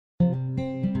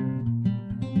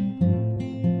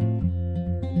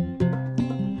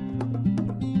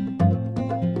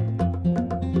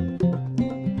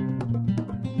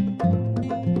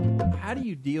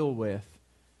deal with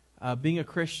being a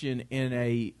Christian in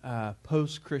a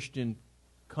post-Christian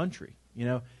country. You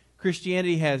know,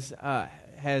 Christianity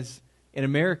has in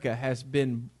America has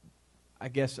been, I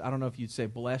guess, I don't know if you'd say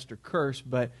blessed or cursed,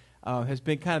 but has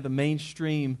been kind of the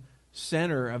mainstream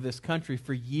center of this country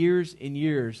for years and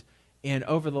years. And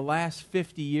over the last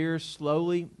 50 years,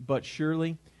 slowly but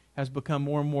surely, has become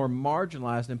more and more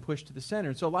marginalized and pushed to the center.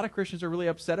 And so a lot of Christians are really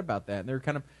upset about that. And they're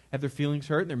kind of have their feelings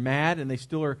hurt, and they're mad, and they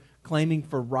still are claiming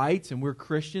for rights, and we're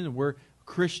Christian, and we're a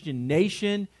Christian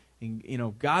nation, and, you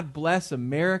know, God bless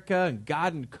America, and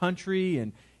God and country,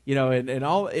 and, you know, and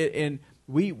all, and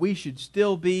we should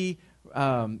still be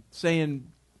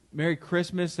saying Merry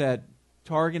Christmas at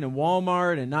Target and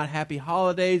Walmart and not Happy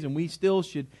Holidays, and we still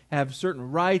should have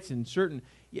certain rights and certain,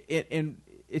 and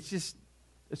it's just,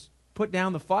 it's put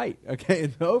down the fight, okay?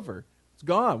 It's over. It's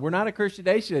gone. We're not a Christian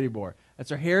nation anymore.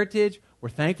 That's our heritage. We're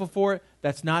thankful for it.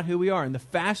 That's not who we are. And the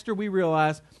faster we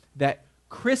realize that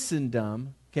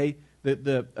Christendom, okay,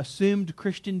 the assumed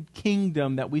Christian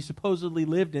kingdom that we supposedly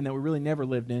lived in, that we really never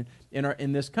lived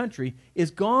in this country,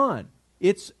 is gone.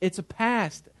 It's a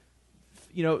past,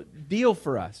 you know, deal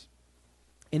for us.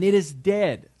 And it is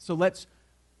dead. So let's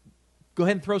go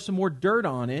ahead and throw some more dirt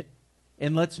on it,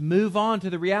 and let's move on to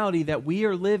the reality that we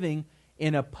are living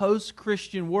in a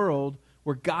post-Christian world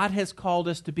where God has called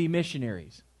us to be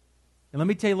missionaries. And let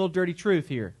me tell you a little dirty truth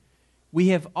here. We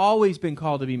have always been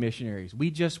called to be missionaries. We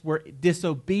just were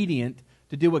disobedient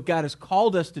to do what God has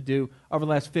called us to do over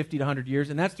the last 50 to 100 years.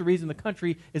 And that's the reason the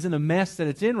country is in the mess that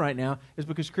it's in right now, is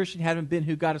because Christians haven't been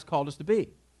who God has called us to be.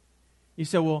 You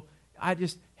say, well, I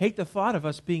just hate the thought of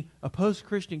us being a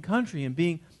post-Christian country and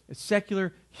being a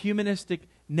secular, humanistic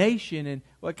nation, and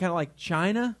what, kind of like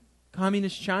China,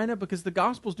 communist China, because the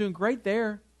gospel's doing great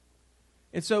there.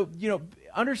 And so, you know,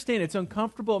 understand it's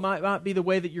uncomfortable. It might be the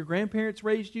way that your grandparents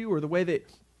raised you, or the way that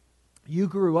you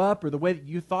grew up, or the way that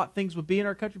you thought things would be in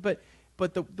our country,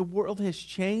 but the world has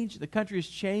changed, the country has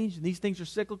changed, and these things are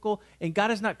cyclical, and God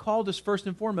has not called us first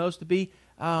and foremost to be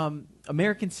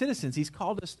American citizens. He's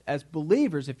called us as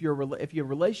believers, if you have a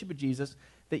relationship with Jesus,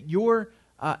 that you're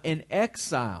an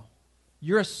exile,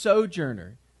 you're a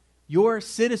sojourner. Your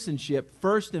citizenship,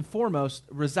 first and foremost,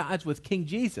 resides with King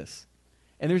Jesus.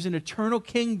 And there's an eternal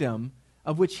kingdom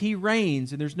of which he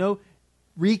reigns, and there's no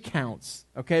recounts,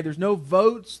 okay? There's no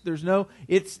votes,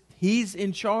 he's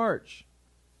in charge.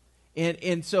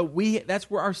 And so that's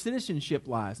where our citizenship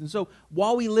lies. And so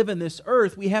while we live in this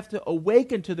earth, we have to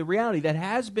awaken to the reality that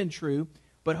has been true,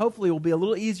 but hopefully will be a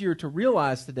little easier to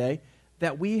realize today,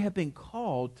 that we have been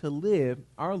called to live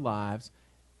our lives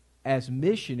as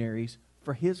missionaries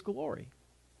for his glory.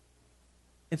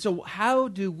 And so how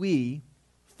do we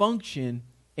function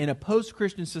in a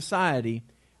post-Christian society?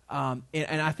 And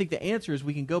I think the answer is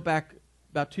we can go back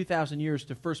about 2,000 years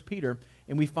to 1 Peter,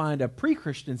 and we find a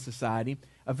pre-Christian society,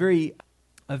 a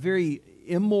very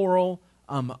immoral,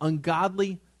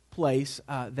 ungodly place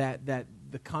that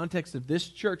the context of this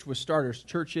church was started, as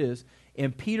church is.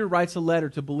 And Peter writes a letter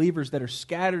to believers that are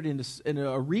scattered in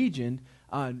a region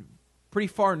pretty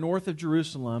far north of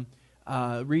Jerusalem,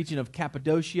 region of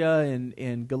Cappadocia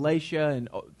and Galatia, and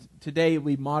today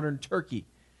we modern Turkey.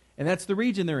 And that's the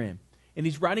region they're in. And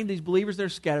he's writing to these believers that are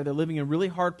scattered. They're living in really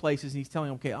hard places. And he's telling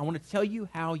them, okay, I want to tell you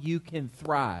how you can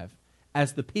thrive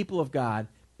as the people of God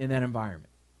in that environment.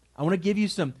 I want to give you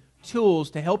some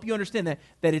tools to help you understand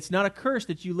that it's not a curse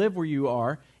that you live where you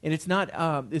are, and it's not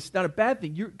a bad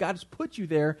thing. God has put you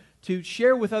there to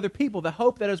share with other people the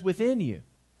hope that is within you.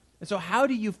 And so how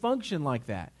do you function like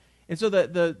that? And so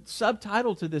the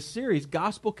subtitle to this series,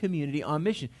 Gospel Community on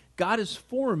Mission. God is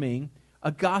forming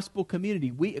a gospel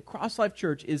community. We at Cross Life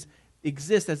Church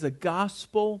exists as a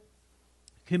gospel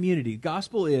community.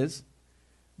 Gospel is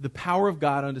the power of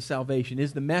God unto salvation,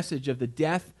 is the message of the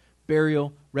death,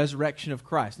 burial, resurrection of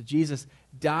Christ. That Jesus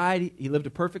died, he lived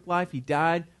a perfect life, he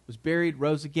died, was buried,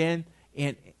 rose again,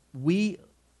 and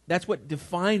that's what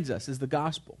defines us as the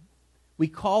gospel. We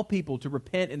call people to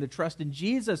repent and to trust in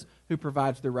Jesus, who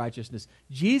provides their righteousness,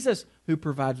 Jesus who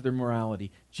provides their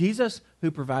morality, Jesus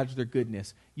who provides their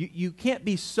goodness. You can't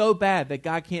be so bad that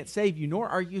God can't save you, nor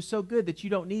are you so good that you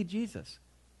don't need Jesus.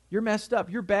 You're messed up,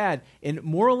 you're bad, and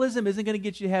moralism isn't going to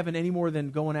get you to heaven any more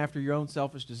than going after your own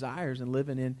selfish desires and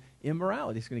living in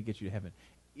immorality is going to get you to heaven.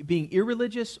 Being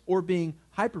irreligious or being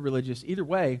hyper-religious, either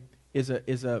way, is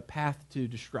a path to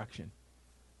destruction.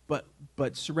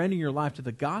 But surrendering your life to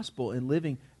the gospel and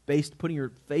living putting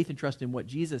your faith and trust in what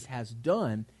Jesus has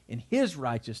done, in his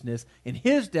righteousness, in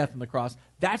his death on the cross,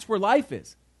 that's where life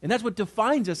is. And that's what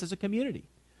defines us as a community.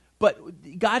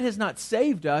 But God has not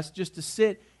saved us just to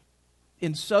sit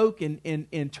and soak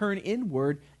and turn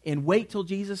inward and wait till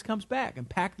Jesus comes back and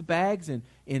pack the bags and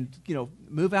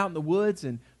move out in the woods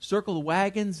and circle the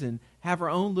wagons and have our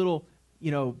own little,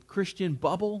 Christian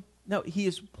bubble. No, he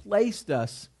has placed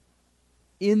us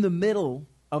in the middle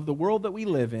of the world that we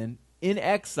live in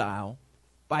exile,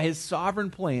 by his sovereign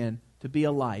plan to be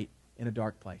a light in a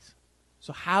dark place.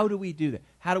 So how do we do that?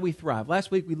 How do we thrive? Last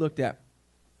week we looked at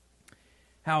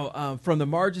how from the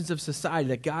margins of society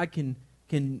that God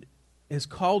has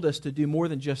called us to do more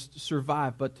than just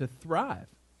survive, but to thrive.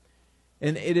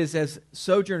 And it is as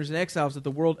sojourners and exiles that the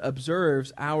world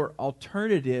observes our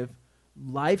alternative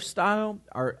lifestyle,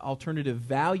 our alternative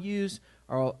values,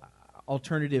 our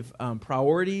alternative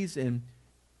priorities, and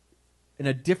in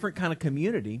a different kind of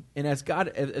community. And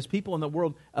as people in the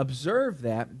world observe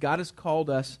that, God has called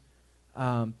us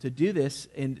to do this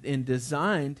and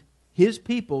designed his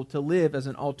people to live as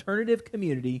an alternative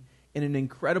community in an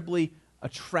incredibly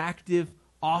attractive,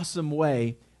 awesome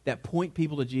way that point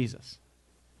people to Jesus.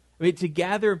 I mean, to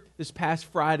gather this past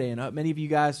Friday, and many of you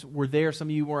guys were there, some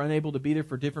of you were unable to be there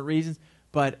for different reasons,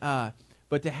 but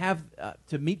to have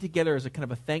to meet together as a kind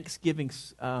of a Thanksgiving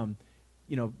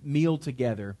meal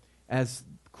together as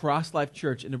Cross Life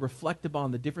Church, and to reflect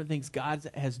upon the different things God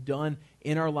has done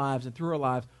in our lives and through our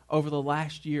lives over the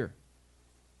last year.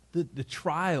 The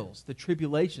trials, the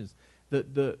tribulations,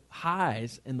 the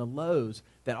highs and the lows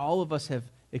that all of us have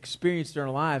experienced in our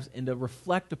lives, and to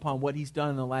reflect upon what he's done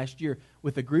in the last year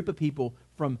with a group of people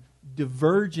from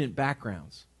divergent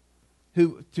backgrounds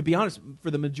who, to be honest,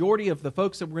 for the majority of the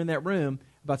folks that were in that room,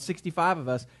 about 65 of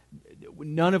us,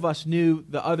 none of us knew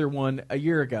the other one a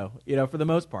year ago, for the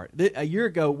most part. A year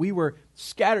ago, we were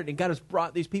scattered, and God has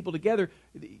brought these people together,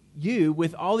 you,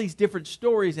 with all these different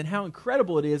stories, and how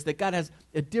incredible it is that God has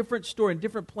a different story and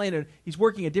different plan, and he's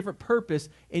working a different purpose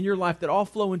in your life that all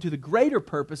flow into the greater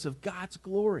purpose of God's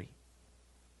glory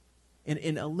and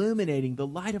in illuminating the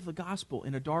light of the gospel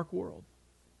in a dark world.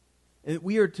 And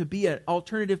we are to be an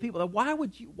alternative people.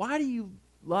 Why do you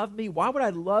love me? Why would I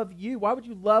love you? Why would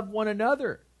you love one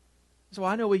another? So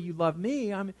I know why you love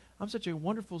me. I'm such a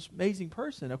wonderful, amazing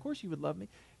person. Of course you would love me.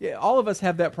 Yeah, all of us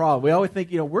have that problem. We always think,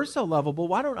 we're so lovable.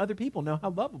 Why don't other people know how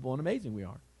lovable and amazing we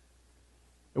are?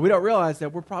 And we don't realize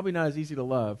that we're probably not as easy to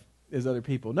love as other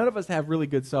people. None of us have really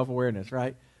good self-awareness,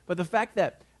 right? But the fact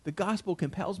that the gospel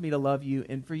compels me to love you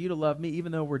and for you to love me,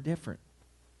 even though we're different,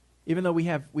 even though we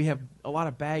have a lot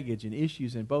of baggage and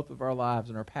issues in both of our lives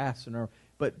and our pasts and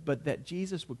but that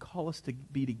Jesus would call us to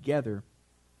be together,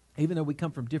 even though we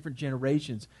come from different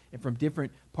generations and from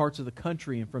different parts of the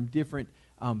country and from different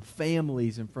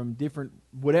families and from different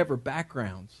whatever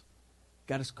backgrounds.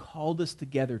 God has called us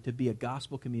together to be a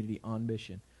gospel community on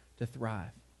mission, to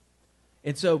thrive.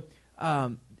 And so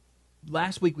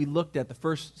last week we looked at the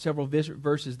first several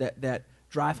verses that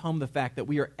drive home the fact that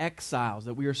we are exiles,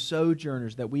 that we are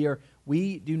sojourners, that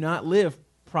we do not live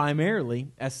primarily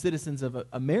as citizens of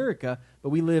America, but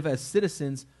we live as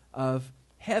citizens of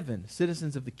heaven,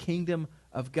 citizens of the kingdom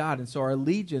of God. And so our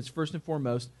allegiance, first and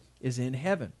foremost, is in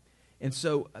heaven. And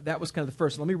so that was kind of the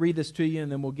first. Let me read this to you,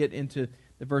 and then we'll get into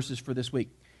the verses for this week.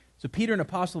 So Peter, an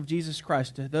apostle of Jesus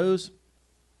Christ, to those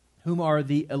whom are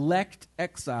the elect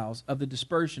exiles of the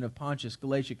dispersion of Pontus,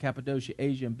 Galatia, Cappadocia,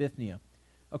 Asia, and Bithynia,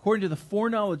 according to the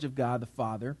foreknowledge of God the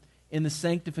Father, in the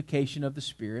sanctification of the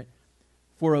Spirit,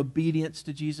 for obedience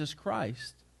to Jesus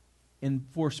Christ, and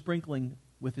for sprinkling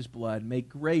with his blood, may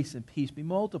grace and peace be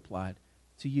multiplied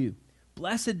to you.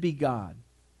 Blessed be God,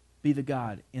 be the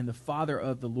God and the Father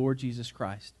of the Lord Jesus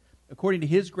Christ, according to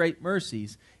his great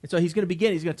mercies. And so he's going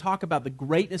to talk about the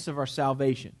greatness of our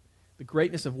salvation, the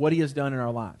greatness of what he has done in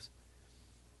our lives.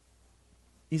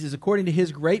 He says, according to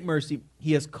his great mercy,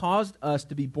 he has caused us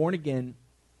to be born again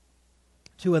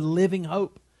to a living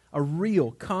hope, a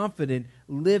real, confident,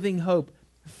 living hope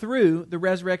through the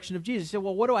resurrection of Jesus. You say,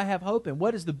 well, what do I have hope in?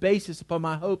 What is the basis upon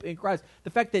my hope in Christ? The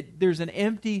fact that there's an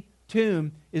empty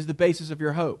tomb is the basis of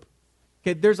your hope.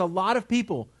 Okay, there's a lot of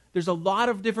people. There's a lot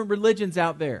of different religions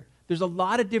out there. There's a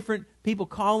lot of different people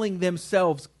calling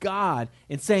themselves God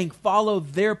and saying, follow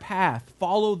their path,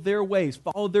 follow their ways,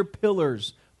 follow their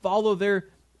pillars, follow their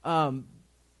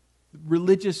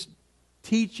religious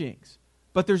teachings.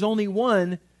 But there's only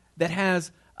one that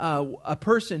has a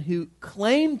person who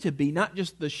claimed to be not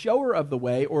just the shower of the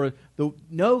way or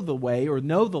know the way or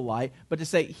know the light, but to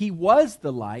say he was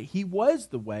the light, he was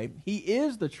the way, he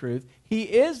is the truth, he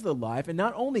is the life. And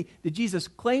not only did Jesus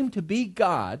claim to be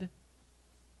God,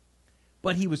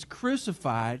 but he was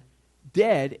crucified,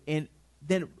 dead, and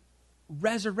then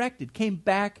resurrected, came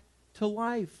back to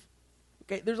life.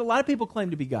 Okay, there's a lot of people claim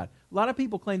to be God. A lot of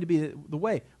people claim to be the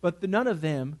way, but none of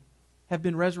them have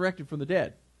been resurrected from the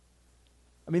dead.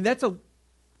 I mean, that's a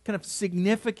kind of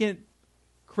significant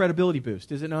credibility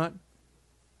boost, is it not?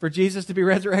 For Jesus to be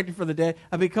resurrected from the dead.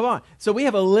 I mean, come on. So we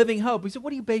have a living hope. We said, what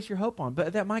do you base your hope on?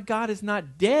 But that my God is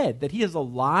not dead, that he is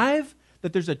alive,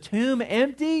 that there's a tomb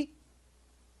empty.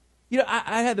 You know,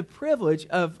 I had the privilege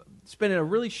of spending a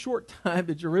really short time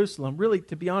in Jerusalem, really,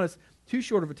 to be honest, too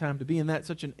short of a time to be in that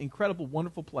such an incredible,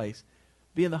 wonderful place,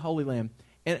 be in the Holy Land.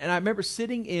 And I remember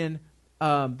sitting in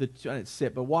I didn't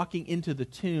sit, but walking into the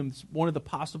tombs, one of the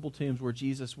possible tombs where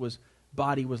Jesus'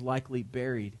 body was likely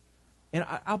buried. And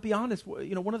I'll be honest,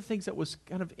 you know, one of the things that was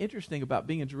kind of interesting about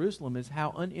being in Jerusalem is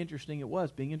how uninteresting it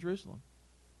was being in Jerusalem.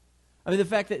 I mean, the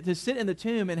fact that to sit in the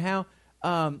tomb and how,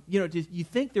 you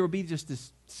think there would be just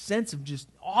this sense of just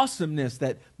awesomeness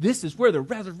that this is where the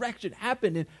resurrection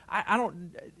happened. And I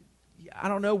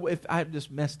don't know if I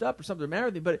just messed up or something the matter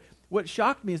with me, but what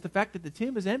shocked me is the fact that the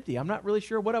tomb is empty. I'm not really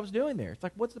sure what I was doing there. It's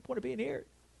like, what's the point of being here?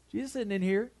 Jesus isn't in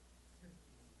here.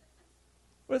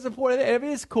 What is the point of that? I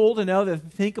mean, it's cool to know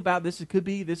that, think about this. It could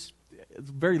be this, it's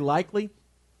very likely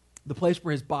the place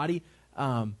where his body,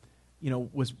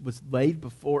 was laid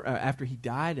before, after he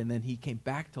died, and then he came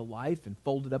back to life and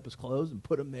folded up his clothes and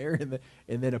put them there,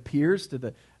 and then appears to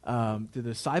the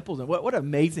disciples. And what an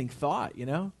amazing thought, you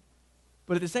know.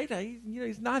 But at the same time,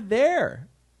 he's not there.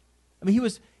 I mean,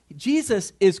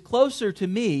 Jesus is closer to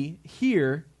me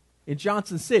here in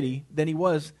Johnson City than he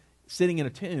was sitting in a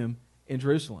tomb in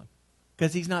Jerusalem,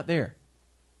 because he's not there.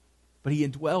 But he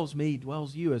indwells me,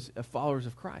 dwells you as followers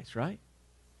of Christ, right?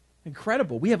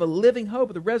 Incredible. We have a living hope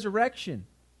of the resurrection.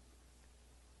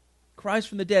 Christ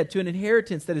from the dead, to an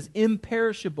inheritance that is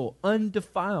imperishable,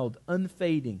 undefiled,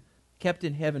 unfading, kept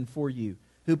in heaven for you,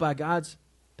 who by God's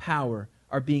power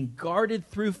are being guarded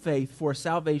through faith for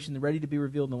salvation ready to be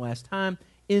revealed in the last time.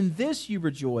 In this you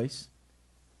rejoice,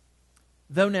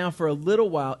 though now for a little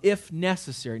while, if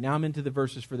necessary. Now I'm into the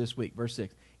verses for this week. Verse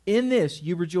 6. In this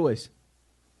you rejoice,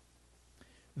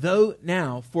 though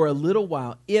now for a little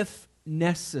while, if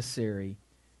necessary,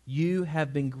 you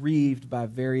have been grieved by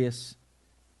various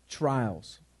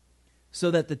trials,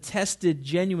 so that the tested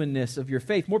genuineness of your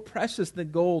faith, more precious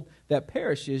than gold that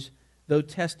perishes, though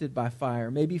tested by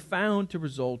fire, may be found to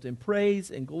result in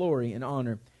praise and glory and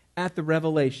honor at the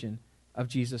revelation of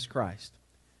Jesus Christ.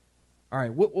 All right,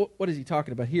 what is he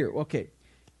talking about here? Okay,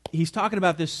 he's talking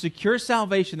about this secure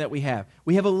salvation that we have.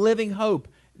 We have a living hope.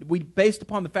 Based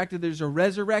upon the fact that there's a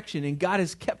resurrection, and God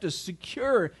has kept us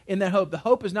secure in that hope. The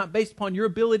hope is not based upon your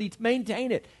ability to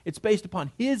maintain it. It's based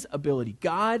upon his ability.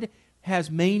 God has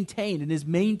maintained and is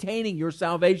maintaining your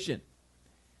salvation.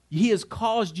 He has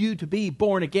caused you to be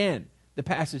born again, the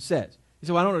passage says.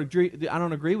 So I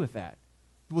don't agree with that.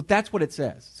 Well, that's what it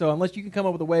says. So unless you can come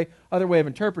up with other way of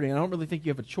interpreting, I don't really think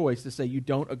you have a choice to say you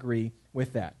don't agree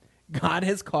with that. God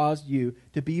has caused you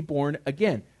to be born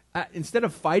again. Instead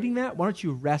of fighting that, why don't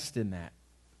you rest in that?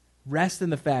 Rest in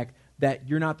the fact that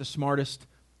you're not the smartest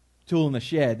tool in the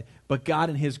shed, but God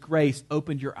in his grace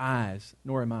opened your eyes.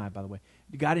 Nor am I, by the way.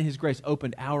 God in his grace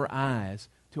opened our eyes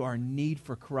to our need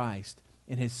for Christ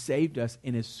and has saved us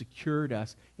and has secured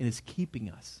us and is keeping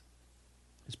us.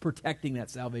 Is protecting that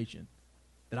salvation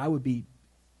that I would be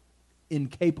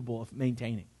incapable of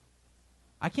maintaining.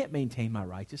 I can't maintain my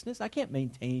righteousness. I can't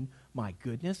maintain my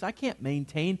goodness. I can't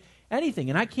maintain anything.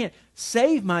 And I can't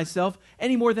save myself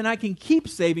any more than I can keep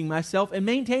saving myself and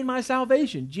maintain my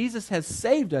salvation. Jesus has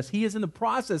saved us. He is in the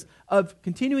process of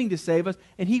continuing to save us,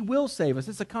 and he will save us.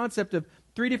 It's a concept of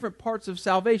three different parts of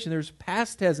salvation. There's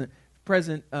past tense,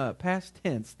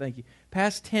 thank you.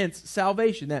 Past tense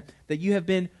salvation, that you have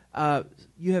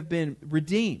been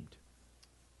redeemed.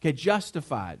 Okay,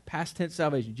 justified. Past tense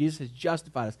salvation. Jesus has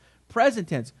justified us. Present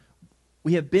tense,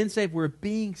 we have been saved, we're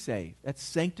being saved. That's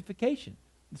sanctification.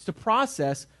 It's the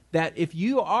process that if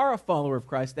you are a follower of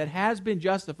Christ that has been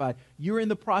justified, you're in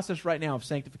the process right now of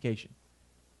sanctification.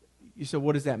 So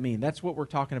what does that mean? That's what we're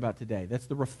talking about today. That's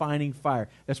the refining fire.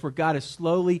 That's where God is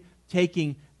slowly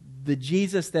taking the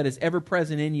Jesus that is ever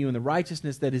present in you and the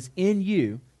righteousness that is in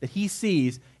you, that he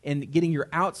sees, and getting your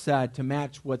outside to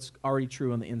match what's already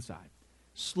true on the inside.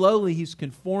 Slowly he's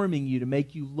conforming you to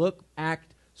make you look,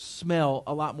 act, smell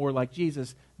a lot more like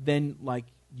Jesus than like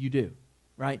you do,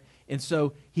 right? And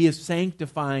so he is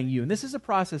sanctifying you. And this is a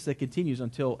process that continues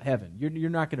until heaven. You're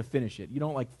not going to finish it. You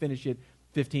don't finish it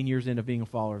 15 years into being a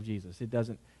follower of Jesus. It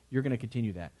doesn't. You're going to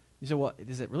continue that. You say, well,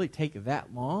 does it really take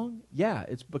that long? Yeah,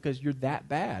 it's because you're that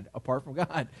bad apart from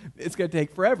God. It's going to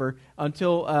take forever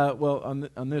until,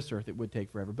 on this earth it would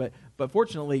take forever. But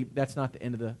fortunately, that's not the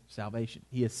end of the salvation.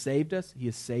 He has saved us. He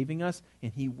is saving us,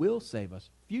 and he will save us.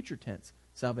 Future tense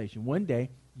salvation. One day,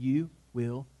 you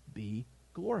will be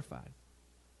glorified.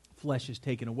 Flesh is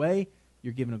taken away.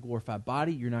 You're given a glorified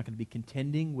body. You're not going to be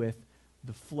contending with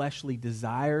the fleshly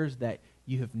desires that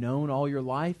you have known all your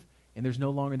life, and there's no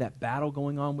longer that battle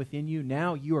going on within you.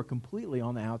 Now you are completely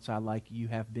on the outside like you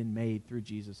have been made through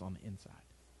Jesus on the inside.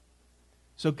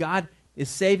 So God is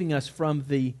saving us from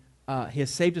He has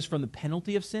saved us from the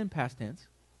penalty of sin, past tense.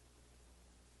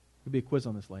 There'll be a quiz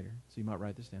on this later, so you might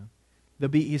write this down.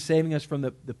 He's saving us from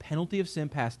the penalty of sin,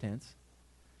 past tense.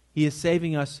 He is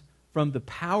saving us from the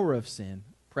power of sin,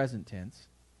 present tense.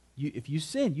 If you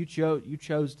sin, you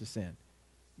chose to sin.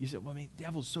 You said, well, I mean, the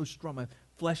devil's so strong. My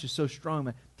flesh is so strong.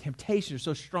 My temptations are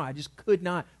so strong. I just could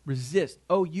not resist.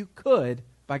 Oh, you could,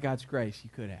 by God's grace, you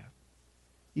could have.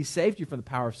 He saved you from the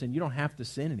power of sin. You don't have to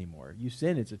sin anymore. You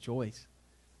sin, it's a choice.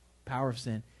 Power of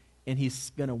sin. And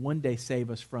He's going to one day save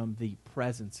us from the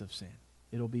presence of sin.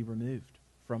 It'll be removed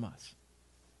from us.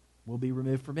 We'll be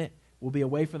removed from it. We'll be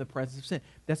away from the presence of sin.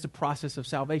 That's the process of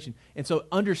salvation. And so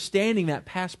understanding that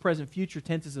past, present, future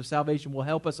tenses of salvation will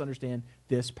help us understand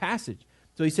this passage.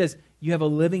 So he says, you have a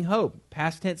living hope,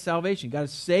 past tense salvation. God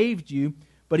has saved you,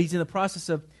 but He's in the process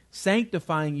of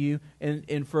sanctifying you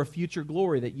and for a future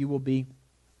glory that you will be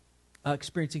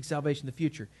experiencing salvation in the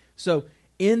future. So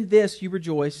in this you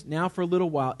rejoice. Now for a little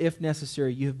while, if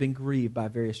necessary, you have been grieved by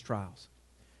various trials.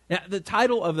 Now, the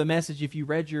title of the message, if you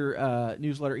read your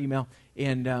newsletter email,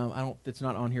 and it's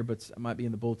not on here, but it might be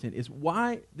in the bulletin, is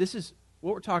why, this is,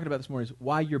 what we're talking about this morning is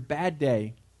why your bad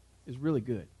day is really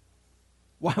good.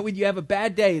 Why when you have a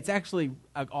bad day, it's actually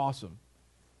awesome.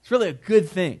 It's really a good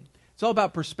thing. It's all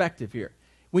about perspective here.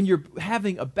 When you're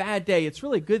having a bad day, it's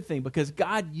really a good thing because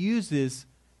God uses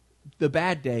the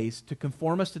bad days to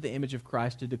conform us to the image of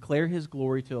Christ, to declare His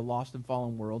glory to a lost and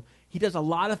fallen world. He does a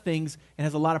lot of things and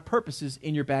has a lot of purposes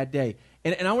in your bad day.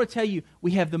 And I want to tell you,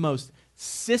 we have the most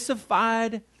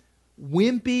sissified,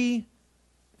 wimpy,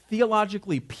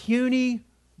 theologically puny,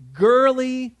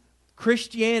 girly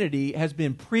Christianity has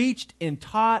been preached and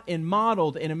taught and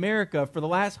modeled in America for the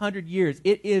last 100 years.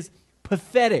 It is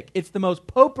pathetic. It's the most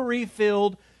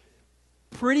potpourri-filled,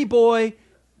 pretty boy,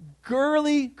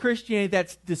 girly Christianity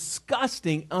that's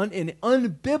disgusting and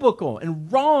unbiblical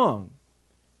and wrong.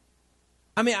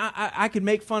 I mean, I could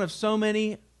make fun of so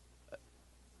many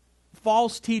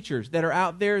false teachers that are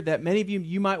out there that many of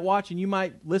you might watch and you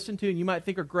might listen to and you might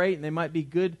think are great and they might be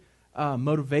good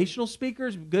motivational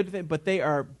speakers, but they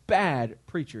are bad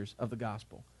preachers of the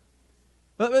gospel.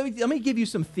 But let me give you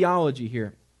some theology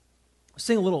here.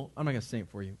 Sing a little, I'm not going to sing it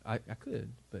for you. I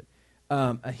could, but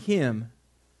a hymn.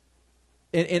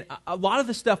 And a lot of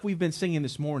the stuff we've been singing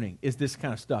this morning is this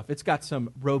kind of stuff. It's got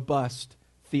some robust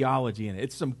theology in it.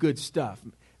 It's some good stuff.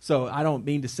 So I don't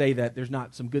mean to say that there's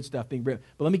not some good stuff being written.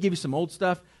 But let me give you some old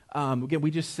stuff. Again,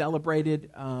 we just celebrated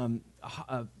one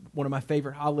of my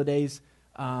favorite holidays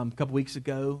a couple weeks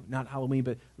ago. Not Halloween,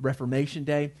 but Reformation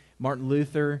Day. Martin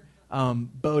Luther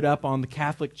bowed up on the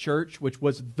Catholic Church, which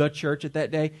was the church at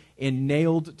that day, and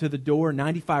nailed to the door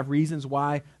 95 reasons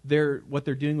why what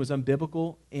they're doing was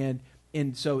unbiblical.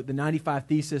 And so the 95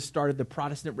 Thesis started the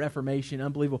Protestant Reformation.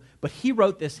 Unbelievable. But he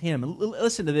wrote this hymn.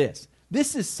 Listen to this.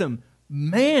 This is some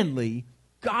manly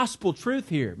gospel truth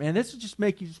here. Man, this will just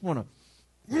make you just want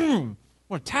to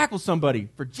tackle somebody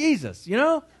for Jesus, you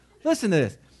know? Listen to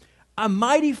this. A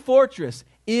mighty fortress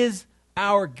is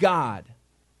our God.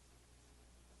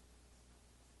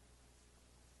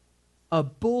 A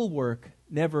bulwark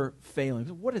never failing.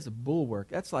 What is a bulwark?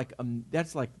 That's like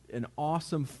an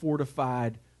awesome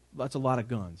fortified. That's a lot of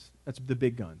guns. That's the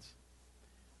big guns.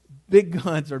 Big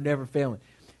guns are never failing.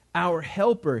 Our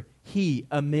helper, He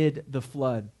amid the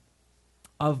flood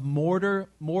of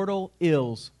mortal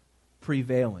ills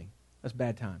prevailing. That's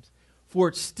bad times.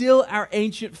 For still our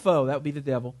ancient foe, that would be the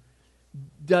devil,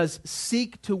 does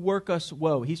seek to work us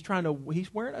woe. He's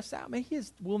wearing us out. Man, He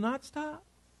will not stop.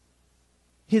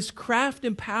 His craft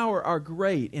and power are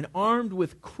great, and armed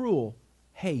with cruel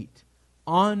hate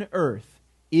on earth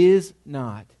is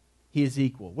not His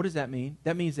equal. What does that mean?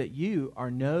 That means that you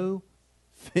are no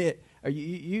fit.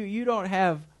 You don't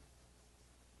have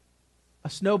a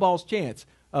snowball's chance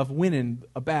of winning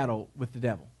a battle with the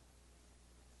devil.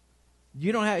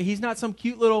 You don't have. He's not some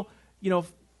cute little,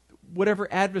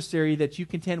 whatever adversary that you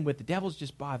contend with. The devil's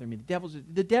just bothering me.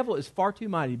 The devil is far too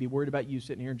mighty to be worried about you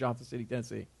sitting here in Johnson City,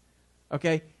 Tennessee.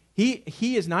 Okay?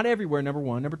 He is not everywhere, number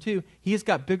one. Number two, he has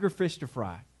got bigger fish to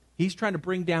fry. He's trying to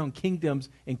bring down kingdoms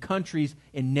and countries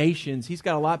and nations. He's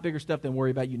got a lot bigger stuff than worry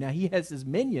about you. Now, he has his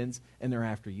minions, and they're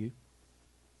after you.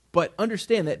 But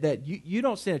understand that you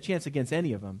don't stand a chance against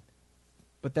any of them.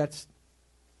 But that's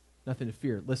nothing to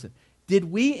fear. Listen,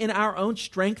 Did we in our own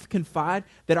strength confide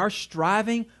that our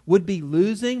striving would be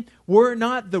losing? Were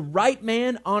not the right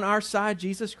man on our side,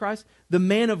 Jesus Christ, the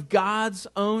man of God's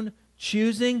own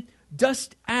choosing?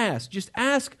 Just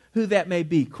ask who that may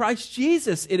be. Christ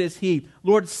Jesus, it is he.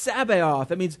 Lord Sabaoth,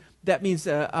 that means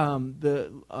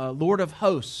the Lord of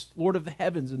hosts, Lord of the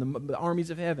heavens and the armies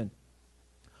of heaven.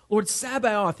 Lord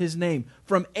Sabaoth, his name,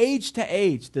 from age to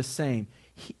age the same.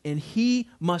 And he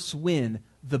must win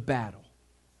the battle.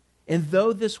 And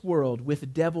though this world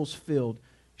with devils filled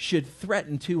should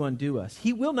threaten to undo us,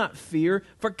 he will not fear,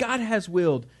 for God has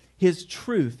willed his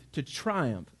truth to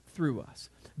triumph through us.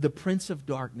 The prince of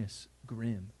darkness,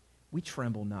 grim, we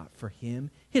tremble not for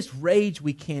him. His rage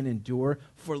we can endure,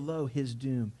 for lo, his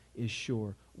doom is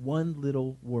sure. One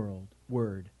little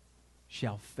word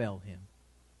shall fell him.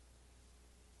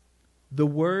 The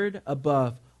word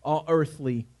above all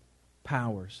earthly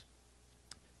powers.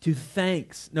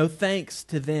 No thanks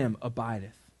to them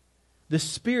abideth. The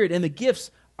Spirit and the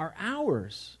gifts are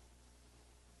ours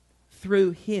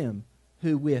through him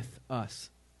who with us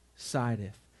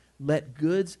sideth. Let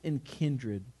goods and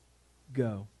kindred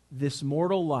go. This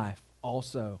mortal life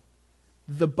also.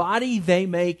 The body they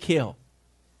may kill,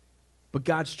 but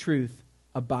God's truth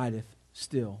abideth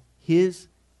still. His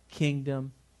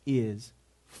kingdom is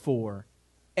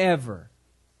forever.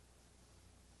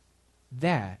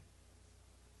 That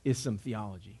is some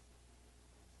theology.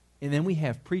 And then we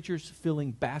have preachers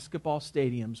filling basketball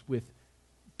stadiums with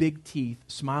big teeth,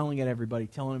 smiling at everybody,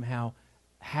 telling them how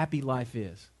happy life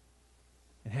is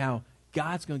and how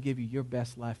God's going to give you your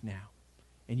best life now.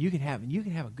 And you can have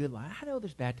a good life. I know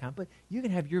there's bad times, but you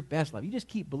can have your best life. You just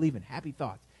keep believing happy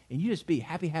thoughts. And you just be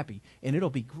happy, and it'll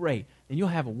be great. And you'll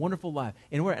have a wonderful life.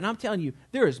 And I'm telling you,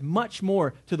 there is much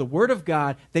more to the Word of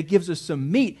God that gives us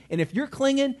some meat. And if you're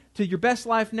clinging to your best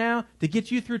life now to get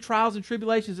you through trials and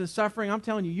tribulations and suffering, I'm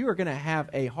telling you, you are going to have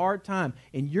a hard time.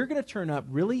 And you're going to turn up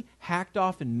really hacked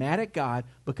off and mad at God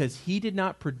because he did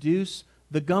not produce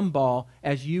the gumball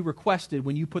as you requested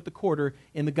when you put the quarter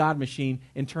in the God machine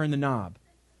and turned the knob.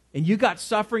 And you got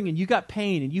suffering, and you got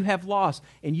pain, and you have loss,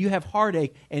 and you have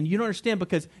heartache, and you don't understand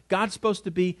because God's supposed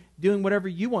to be doing whatever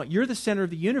you want. You're the center of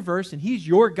the universe, and he's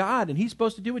your God, and he's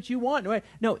supposed to do what you want.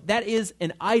 No, that is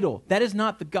an idol. That is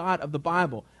not the God of the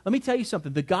Bible. Let me tell you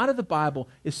something. The God of the Bible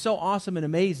is so awesome and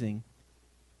amazing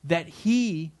that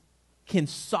he can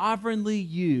sovereignly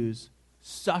use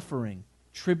suffering,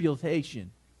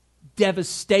 tribulation,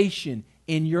 devastation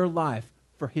in your life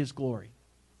for his glory.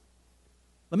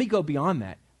 Let me go beyond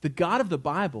that. The God of the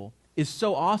Bible is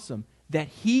so awesome that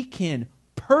he can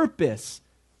purpose,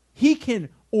 he can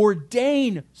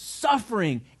ordain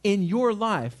suffering in your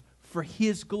life for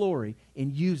his glory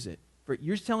and use it.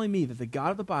 You're telling me that the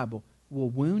God of the Bible will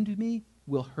wound me,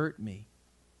 will hurt me.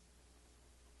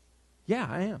 Yeah,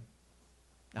 I am.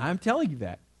 I'm telling you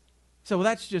that. So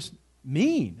that's just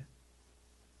mean.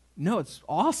 No, it's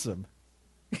awesome.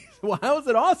 Well, how is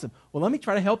it awesome? Well, let me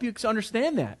try to help you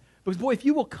understand that. Because, boy, if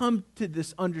you will come to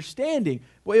this understanding,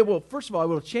 boy, it will, first of all, it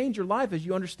will change your life as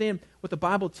you understand what the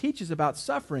Bible teaches about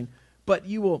suffering, but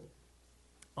you will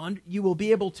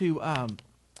be able to,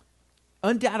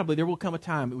 undoubtedly, there will come a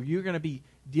time where you're going to be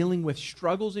dealing with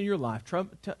struggles in your life,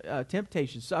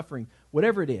 temptation, suffering,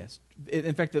 whatever it is.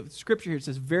 In fact, the scripture here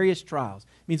says various trials.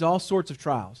 It means all sorts of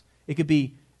trials. It could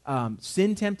be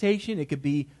sin temptation. It could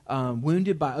be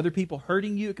wounded by other people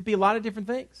hurting you. It could be a lot of different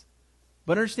things.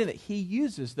 But understand that he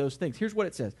uses those things. Here's what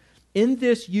it says. In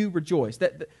this you rejoice.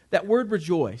 That word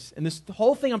rejoice, and the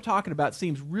whole thing I'm talking about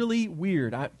seems really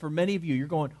weird. For many of you, you're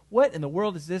going, what in the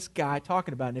world is this guy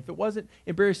talking about? And if it wasn't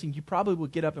embarrassing, you probably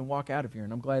would get up and walk out of here,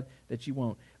 and I'm glad that you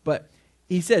won't. But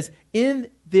he says,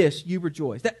 in this you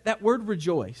rejoice. That word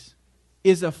rejoice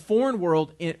is a foreign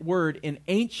word in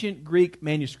ancient Greek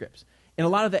manuscripts. In a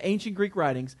lot of the ancient Greek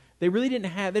writings, they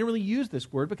didn't really use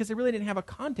this word because they really didn't have a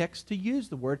context to use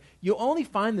the word. You'll only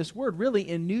find this word really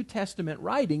in New Testament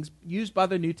writings used by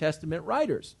the New Testament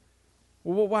writers.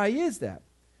 Well, why is that?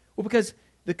 Well, because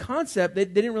the concept, they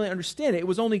didn't really understand it. It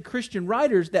was only Christian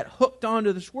writers that hooked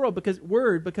onto this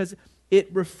word because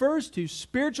it refers to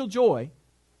spiritual joy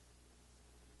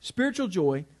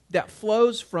that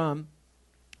flows from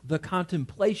the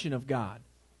contemplation of God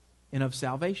and of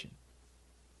salvation.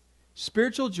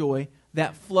 Spiritual joy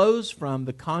that flows from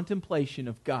the contemplation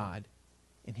of God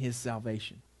and his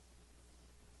salvation.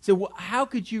 So how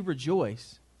could you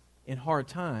rejoice in hard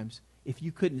times if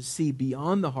you couldn't see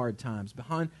beyond the hard times,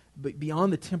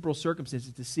 beyond the temporal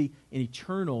circumstances, to see an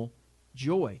eternal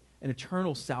joy, an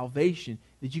eternal salvation,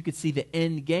 that you could see the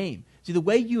end game? See, the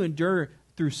way you endure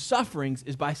through sufferings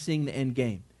is by seeing the end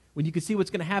game. when you can see what's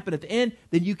going to happen at the end,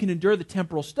 then you can endure the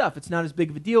temporal stuff. It's not as big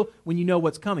of a deal when you know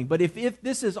what's coming. But if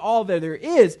this is all that there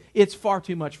is, it's far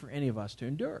too much for any of us to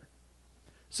endure.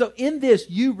 So in this,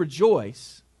 you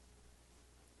rejoice.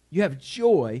 You have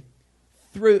joy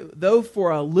though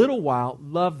for a little while,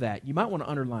 love that. You might want to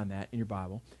underline that in your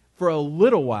Bible. For a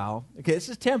little while, okay, this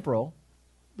is temporal.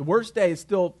 The worst day is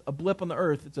still a blip on the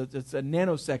earth. It's a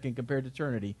nanosecond compared to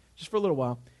eternity. Just for a little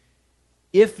while.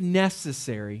 If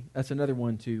necessary, that's another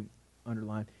one to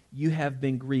underline, you have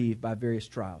been grieved by various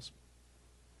trials.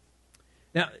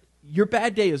 Now, your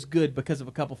bad day is good because of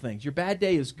a couple things. Your bad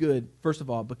day is good, first of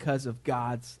all, because of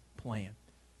God's plan.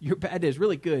 Your bad day is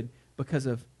really good because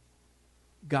of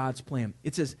God's plan.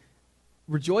 It says,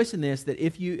 rejoice in this, that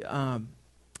if you,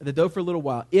 that though for a little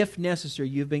while, if necessary,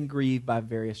 you've been grieved by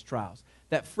various trials.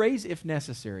 That phrase, if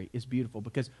necessary, is beautiful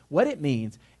because what it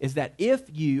means is that if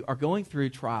you are going through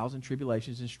trials and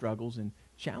tribulations and struggles and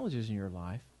challenges in your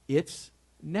life, it's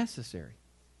necessary.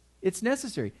 It's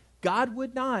necessary. God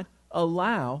would not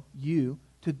allow you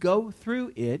to go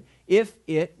through it if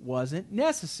it wasn't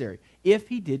necessary, if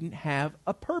he didn't have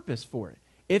a purpose for it,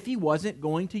 if he wasn't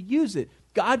going to use it.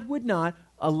 God would not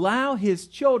allow his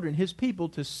children, his people,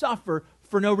 to suffer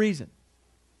for no reason.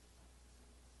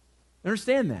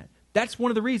 Understand that. That's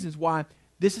one of the reasons why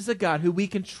this is a God who we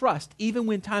can trust even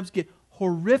when times get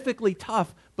horrifically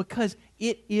tough, because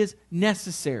it is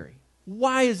necessary.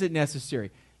 Why is it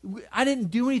necessary? I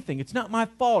didn't do anything. It's not my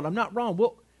fault. I'm not wrong.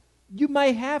 Well, you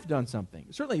may have done something.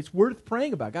 Certainly, it's worth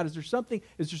praying about. God, is there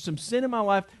some sin in my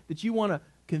life that you want to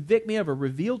convict me of or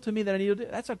reveal to me that I need to do?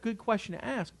 That's a good question to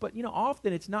ask. But,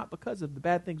 often it's not because of the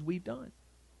bad things we've done.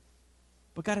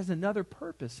 But God has another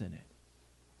purpose in it.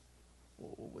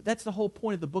 That's the whole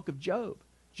point of the book of Job.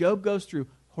 Job goes through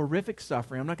horrific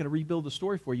suffering. I'm not going to rebuild the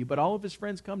story for you, but all of his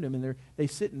friends come to him, and they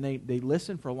sit and they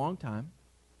listen for a long time.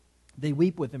 They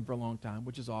weep with him for a long time,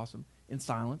 which is awesome, in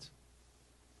silence.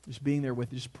 Just being there with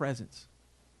just presence.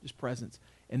 Just presence.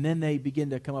 And then they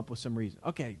begin to come up with some reason.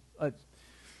 Okay, all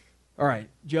right,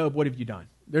 Job, what have you done?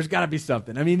 There's got to be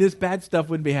something. I mean, this bad stuff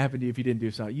wouldn't be happening to you if you didn't do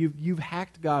something. You've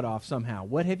hacked God off somehow.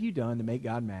 What have you done to make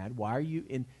God mad? Why are you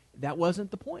in? That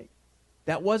wasn't the point.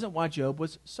 That wasn't why Job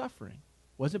was suffering.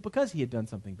 It wasn't because he had done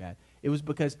something bad. It was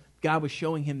because God was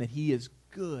showing him that he is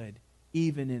good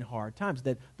even in hard times.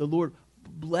 That the Lord,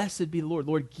 blessed be the Lord. The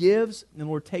Lord gives and the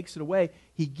Lord takes it away.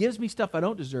 He gives me stuff I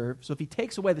don't deserve. So if he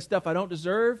takes away the stuff I don't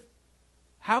deserve,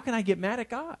 how can I get mad at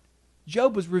God?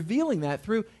 Job was revealing that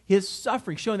through his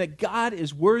suffering, showing that God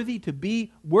is worthy to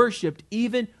be worshipped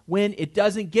even when it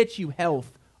doesn't get you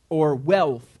health or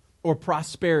wealth or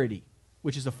prosperity,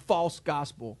 which is a false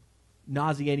gospel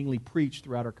nauseatingly preached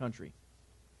throughout our country.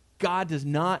 God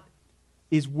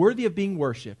is worthy of being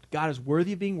worshipped. God is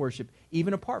worthy of being worshipped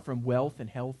even apart from wealth and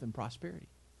health and prosperity.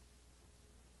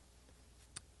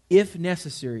 If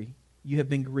necessary, you have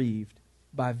been grieved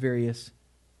by various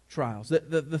trials.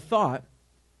 The thought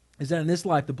is that in this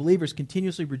life, the believer is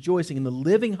continuously rejoicing in the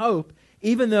living hope,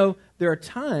 even though there are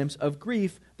times of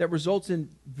grief that results in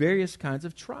various kinds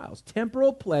of trials.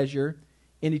 Temporal pleasure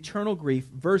in eternal grief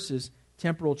versus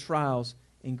temporal trials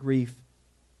and grief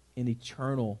in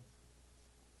eternal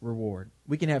reward.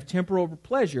 We can have temporal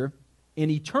pleasure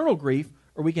in eternal grief,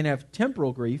 or we can have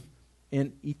temporal grief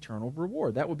in eternal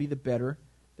reward. That would be the better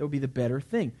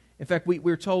thing. In fact,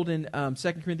 we're told in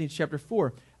 2 Corinthians chapter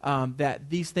 4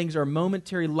 that these things are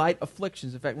momentary light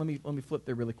afflictions. In fact, let me flip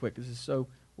there really quick. This is so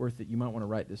worth it. You might want to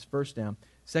write this verse down.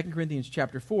 2 Corinthians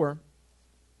chapter 4.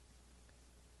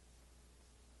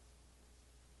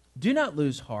 Do not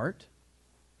lose heart.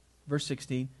 Verse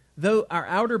 16. Though our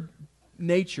outer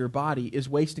nature, body, is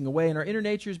wasting away, and our inner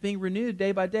nature is being renewed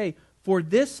day by day, for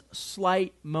this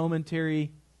slight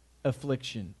momentary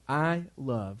affliction. I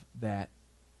love that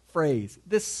phrase.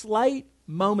 This slight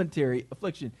momentary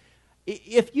affliction.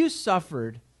 If you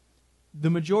suffered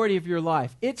the majority of your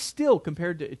life, it still,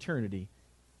 compared to eternity,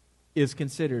 is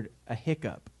considered a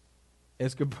hiccup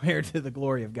as compared to the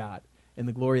glory of God and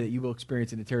the glory that you will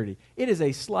experience in eternity. It is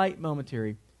a slight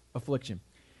momentary affliction.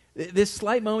 This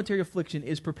slight momentary affliction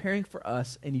is preparing for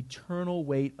us an eternal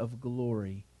weight of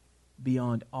glory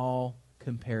beyond all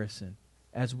comparison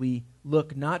as we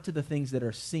look not to the things that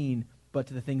are seen, but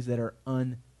to the things that are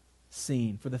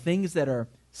unseen. For the things that are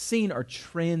seen are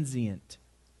transient,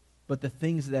 but the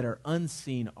things that are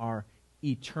unseen are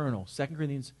eternal. 2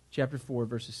 Corinthians chapter 4,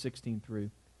 verses 16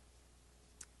 through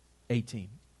 18.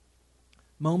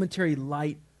 Momentary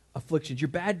light afflictions. Your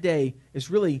bad day is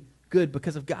really good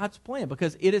because of God's plan,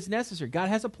 because it is necessary. God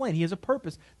has a plan. He has a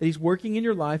purpose that he's working in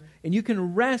your life, and you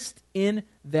can rest in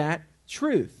that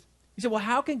truth. You say, well,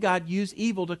 how can God use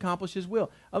evil to accomplish his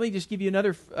will? Let me just give you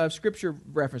another scripture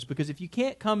reference, because if you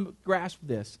can't come grasp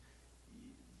this,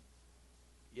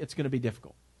 it's going to be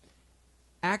difficult.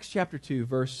 Acts chapter 2,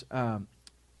 verse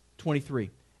 23.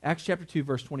 Acts chapter 2,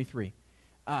 verse 23.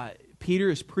 Peter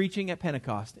is preaching at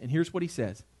Pentecost, and here's what he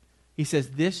says. He says,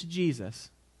 this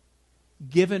Jesus,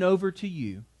 given over to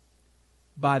you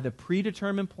by the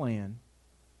predetermined plan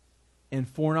and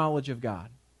foreknowledge of God,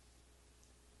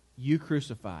 you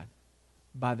crucified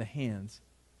by the hands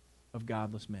of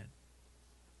godless men.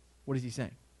 What is he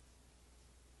saying?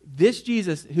 This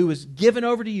Jesus, who was given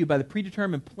over to you by the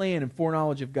predetermined plan and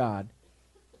foreknowledge of God,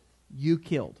 you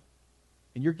killed.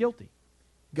 And you're guilty.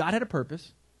 God had a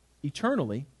purpose,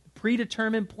 eternally,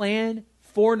 predetermined plan,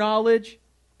 foreknowledge.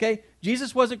 Okay?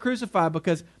 Jesus wasn't crucified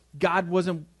because God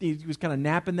wasn't, he was kind of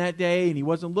napping that day and he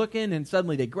wasn't looking, and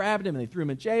suddenly they grabbed him and they threw him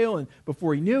in jail, and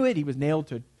before he knew it, he was nailed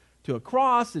to a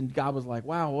cross, and God was like,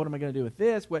 wow, what am I going to do with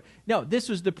this? No, this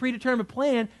was the predetermined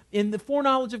plan in the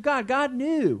foreknowledge of God. God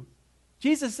knew.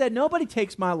 Jesus said, nobody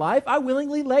takes my life. I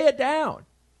willingly lay it down.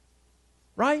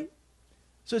 Right?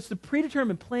 So it's the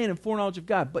predetermined plan and foreknowledge of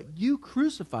God, but you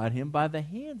crucified him by the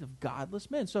hands of godless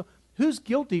men. So who's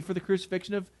guilty for the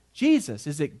crucifixion of Jesus?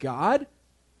 Is it God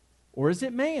or is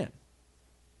it man?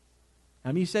 How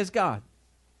many of you says God?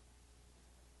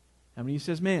 How many of you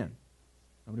says man?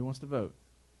 Nobody wants to vote.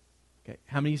 Okay.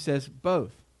 How many of you says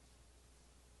both?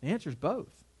 The answer is both.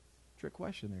 Trick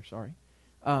question there, sorry.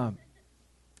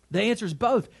 The answer is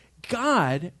both.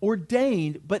 God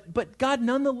ordained, but God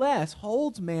nonetheless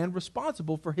holds man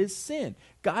responsible for his sin.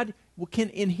 God can,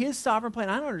 in his sovereign plan,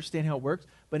 I don't understand how it works,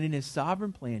 but in his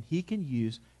sovereign plan, he can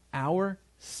use our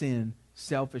sin,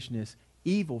 selfishness,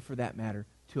 evil for that matter,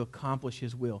 to accomplish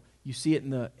his will. You see it in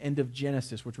the end of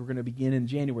Genesis, which we're going to begin in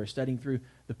January, studying through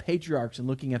the patriarchs and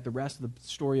looking at the rest of the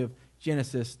story of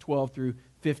Genesis 12 through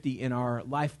 50 in our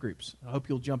life groups. I hope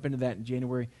you'll jump into that in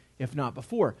January, if not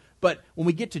before. But when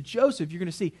we get to Joseph, you're going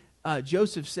to see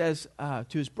Joseph says to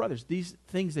his brothers, these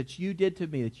things that you did to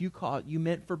me, that you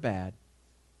meant for bad,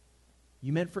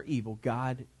 you meant for evil,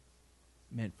 God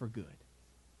meant for good.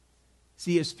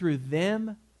 See, it's through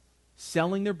them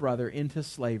selling their brother into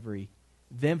slavery,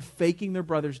 them faking their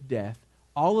brother's death,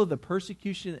 all of the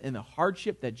persecution and the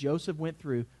hardship that Joseph went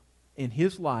through in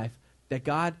his life, that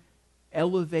God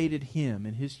elevated him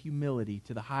in his humility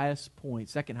to the highest point,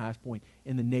 second highest point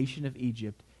in the nation of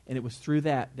Egypt. And it was through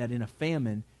that in a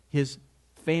famine, his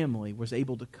family was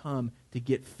able to come to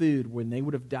get food when they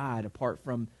would have died apart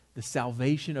from the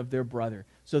salvation of their brother.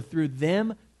 So through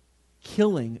them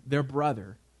killing their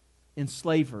brother in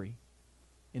slavery,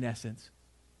 in essence,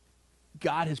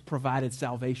 God has provided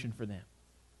salvation for them.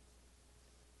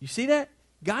 You see that?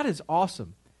 God is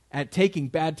awesome at taking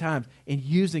bad times and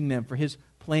using them for his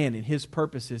plan and his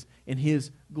purposes and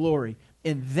his glory.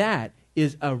 And that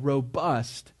is a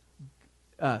robust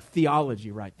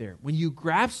theology right there. When you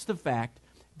grasp the fact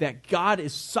that God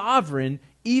is sovereign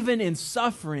even in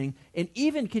suffering, and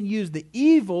even can use the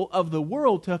evil of the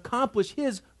world to accomplish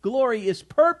his glorious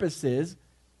purposes,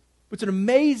 it's an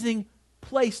amazing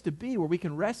place to be, where we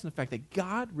can rest in the fact that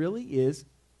God really is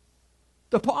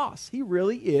the boss. He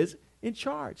really is in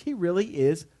charge. He really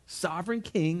is sovereign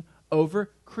king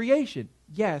over creation.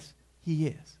 Yes, he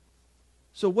is.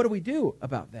 So what do we do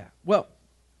about that? Well,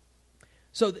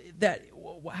 so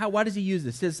why does he use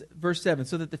this? It says, verse 7,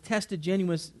 so that the tested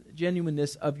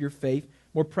genuineness of your faith,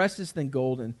 more precious than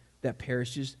gold and that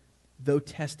perishes, though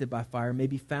tested by fire, may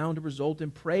be found to result in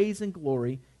praise and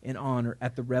glory and honor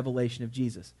at the revelation of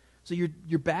Jesus. So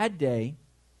your bad day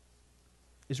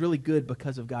is really good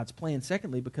because of God's plan.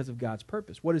 Secondly, because of God's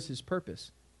purpose. What is his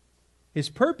purpose? His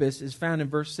purpose is found in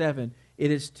verse 7.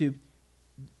 It is to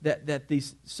that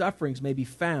these sufferings may be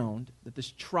found, that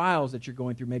these trials that you're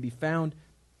going through may be found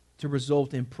to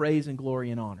result in praise and glory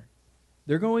and honor.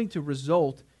 They're going to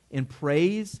result in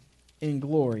praise and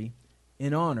glory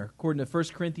and honor. According to 1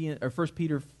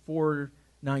 Peter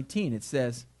 4:19, it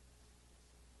says,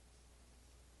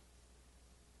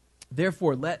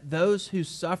 therefore, let those who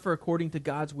suffer according to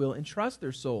God's will entrust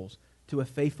their souls to a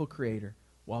faithful Creator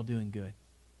while doing good.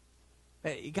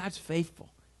 God's faithful.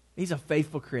 He's a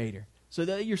faithful Creator. So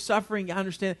that you're suffering, I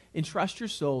understand, entrust your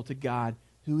soul to God,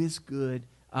 who is good,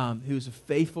 who is a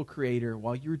faithful Creator,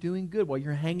 while you're doing good, while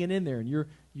you're hanging in there, and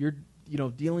you're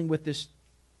dealing with this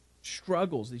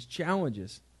struggles, these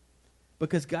challenges.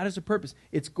 Because God has a purpose.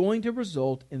 It's going to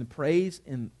result in the praise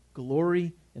and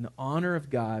glory and the honor of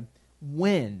God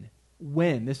when,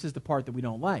 this is the part that we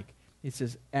don't like, it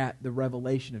says at the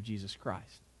revelation of Jesus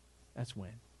Christ. That's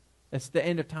when. That's the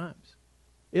end of times.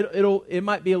 It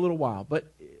might be a little while, but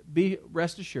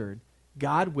rest assured,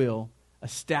 God will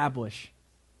establish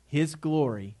His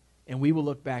glory, and we will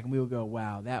look back and we will go,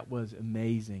 wow, that was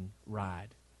amazing ride.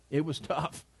 It was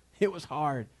tough. It was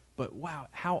hard. But wow,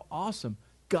 how awesome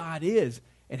God is,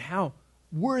 and how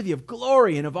worthy of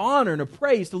glory and of honor and of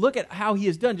praise to look at how He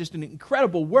has done just an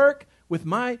incredible work with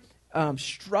my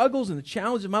struggles and the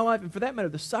challenges of my life, and for that matter,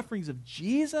 the sufferings of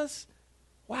Jesus.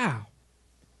 Wow.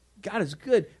 God is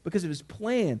good because of His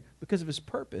plan, because of His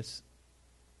purpose.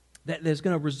 That is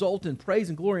going to result in praise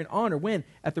and glory and honor when?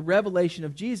 At the revelation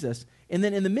of Jesus. And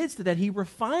then in the midst of that, He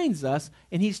refines us,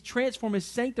 and He's transforming,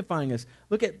 sanctifying us.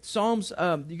 Look at Psalms,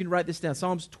 you can write this down,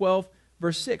 Psalms 12,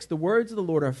 verse 6. The words of the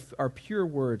Lord are pure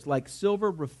words, like silver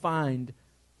refined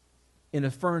in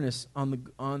a furnace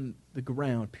on the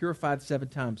ground, purified 7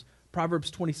 times.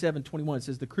 Proverbs 27:21, it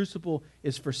says, the crucible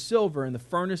is for silver, and the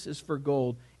furnace is for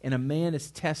gold, and a man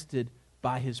is tested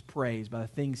by his praise, by the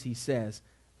things he says.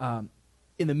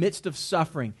 In the midst of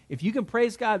suffering, if you can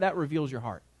praise God, that reveals your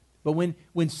heart. But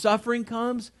when suffering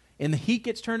comes, and the heat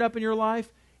gets turned up in your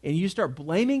life, and you start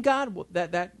blaming God, well,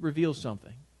 that reveals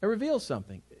something. It reveals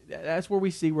something. That's where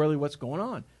we see really what's going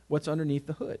on, what's underneath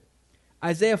the hood.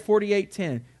 Isaiah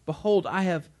 48:10, behold, I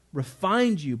have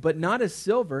refined you, but not as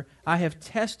silver. I have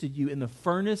tested you in the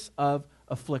furnace of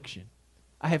affliction.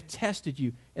 I have tested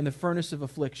you in the furnace of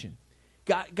affliction.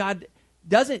 God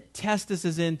doesn't test us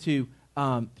as in to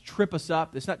trip us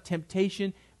up. It's not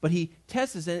temptation, but He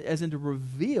tests us as in to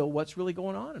reveal what's really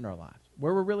going on in our lives,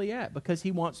 where we're really at, because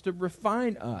He wants to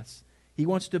refine us. He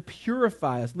wants to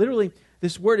purify us. Literally,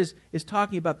 this word is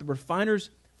talking about the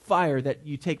refiner's fire, that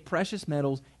you take precious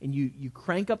metals and you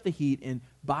crank up the heat, and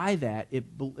by that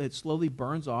it slowly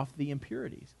burns off the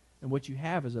impurities, and what you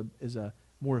have is a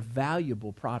more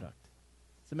valuable product.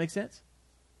 Does that make sense?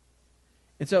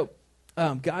 And so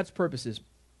God's purposes,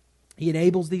 He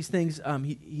enables these things.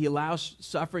 He allows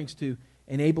sufferings to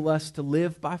enable us to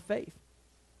live by faith.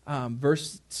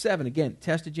 Verse 7, again,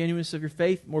 test the genuineness of your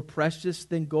faith, more precious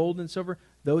than gold and silver,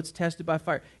 though it's tested by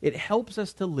fire. It helps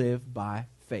us to live by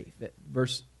faith.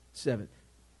 Verse 7,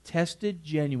 tested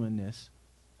genuineness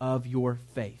of your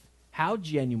faith. How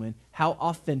genuine, how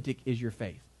authentic is your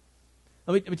faith?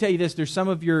 Let me tell you this. There's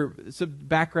some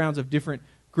backgrounds of different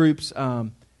groups.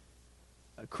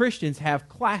 Christians have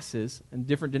classes in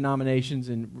different denominations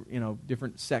and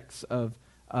different sects of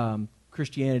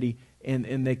Christianity,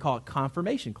 and they call it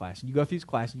confirmation class. And you go through this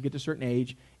class, and you get to a certain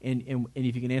age, and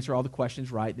if you can answer all the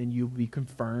questions right, then you'll be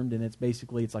confirmed, and it's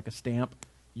like a stamp.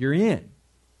 You're in.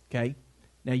 Okay?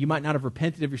 Now, you might not have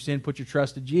repented of your sin, put your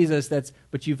trust in Jesus,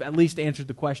 but you've at least answered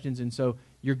the questions, and so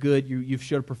you're good. You've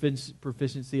showed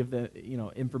proficiency of the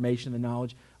information, the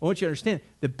knowledge. I want you to understand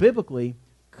that biblically,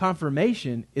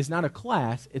 confirmation is not a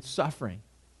class, it's suffering.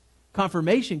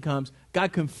 Confirmation comes,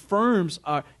 God confirms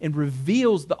and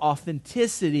reveals the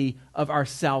authenticity of our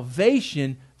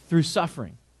salvation through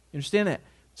suffering. You understand that?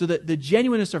 So that the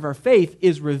genuineness of our faith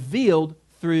is revealed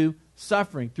through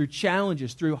suffering, through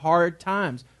challenges, through hard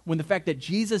times, when the fact that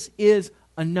Jesus is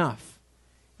enough.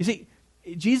 You see,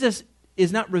 Jesus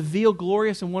is not revealed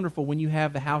glorious and wonderful when you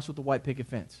have the house with the white picket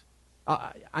fence.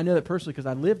 I know that personally because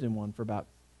I lived in one for about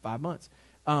 5 months.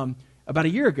 About a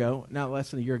year ago, not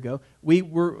less than a year ago, we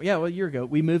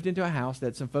moved into a house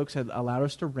that some folks had allowed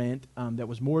us to rent that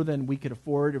was more than we could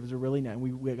afford. It was a really nice,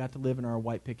 we got to live in our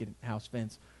white picket house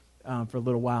fence for a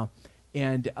little while.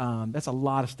 And that's a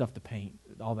lot of stuff to paint,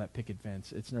 all that picket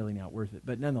fence. It's really not worth it.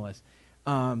 But nonetheless,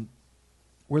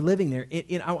 we're living there.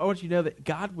 I want you to know that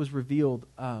God was revealed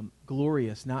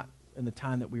glorious, not in the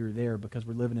time that we were there, because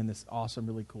we're living in this awesome,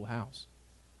 really cool house.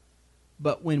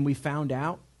 But when we found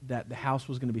out that the house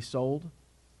was going to be sold,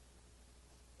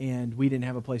 and we didn't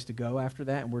have a place to go after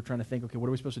that, and we're trying to think, okay, what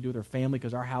are we supposed to do with our family,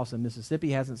 because our house in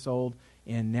Mississippi hasn't sold,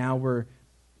 and now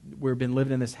we've been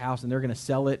living in this house, and they're going to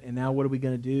sell it, and now what are we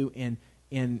going to do? And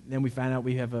then we found out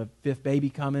we have a 5th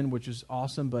baby coming, which is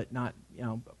awesome, but not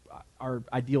our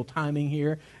ideal timing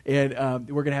here, and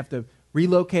we're going to have to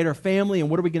relocate our family, and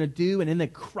what are we going to do? And in the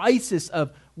crisis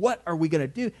of what are we going to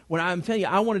do, when I'm telling you,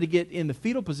 I wanted to get in the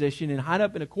fetal position and hide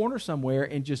up in a corner somewhere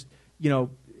and just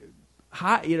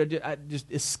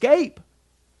just escape.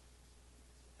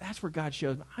 That's where God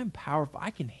shows me, I'm powerful.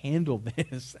 I can handle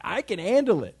this. I can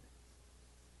handle it.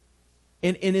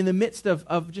 And in the midst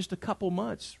of just a couple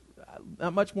months,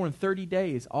 not much more than 30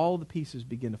 days, all the pieces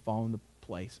begin to fall into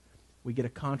place. We get a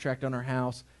contract on our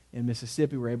house in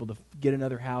Mississippi. We're able to get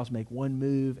another house, make one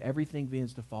move. Everything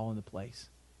begins to fall into place.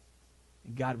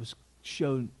 And God was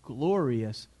shown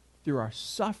glorious through our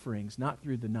sufferings, not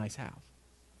through the nice house.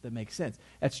 That makes sense.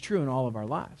 That's true in all of our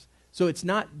lives. So it's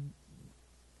not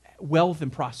wealth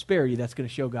and prosperity that's going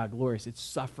to show God glorious. It's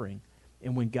suffering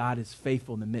and when God is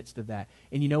faithful in the midst of that.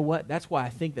 And you know what? That's why I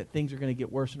think that things are going to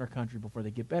get worse in our country before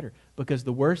they get better. Because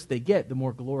the worse they get, the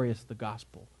more glorious the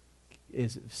gospel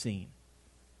is seen.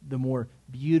 The more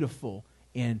beautiful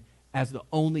and as the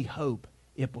only hope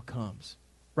it becomes.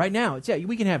 Right now,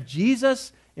 we can have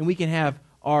Jesus and we can have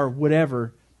our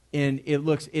whatever, and it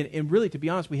looks, and really, to be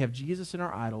honest, we have Jesus in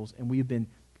our idols, and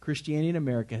Christianity in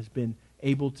America has been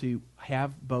able to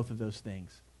have both of those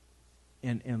things.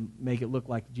 And make it look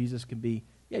like Jesus can be,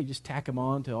 you just tack him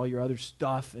on to all your other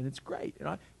stuff, and it's great.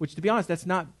 Which, to be honest, that's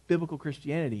not biblical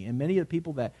Christianity. And many of the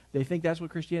people that they think that's what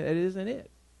Christianity, that isn't it.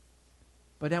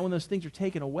 But now when those things are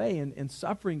taken away and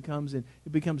suffering comes and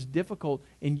it becomes difficult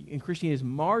and Christianity is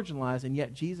marginalized, and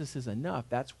yet Jesus is enough,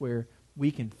 that's where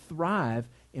we can thrive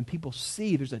and people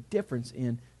see there's a difference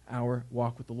in our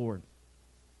walk with the Lord.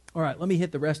 All right, let me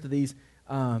hit the rest of these.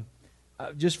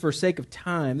 Just for sake of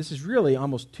time, this is really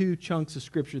almost 2 chunks of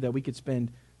Scripture that we could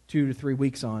spend 2 to 3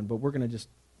 weeks on, but we're going to just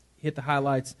hit the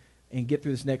highlights and get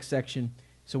through this next section,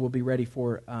 so we'll be ready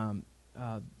for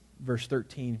verse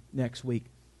 13 next week.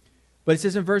 But it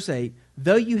says in verse 8,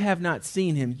 though you have not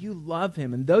seen him, you love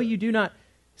him, and though you do not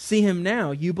see him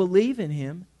now, you believe in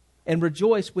him and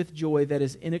rejoice with joy that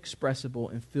is inexpressible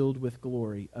and filled with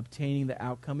glory, obtaining the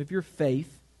outcome of your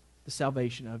faith, the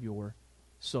salvation of your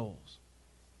souls.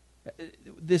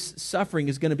 This suffering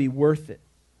is going to be worth it.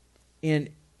 And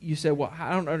you say, well,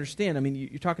 I don't understand. I mean,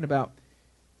 you're talking about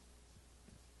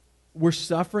we're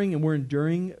suffering and we're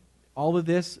enduring all of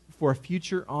this for a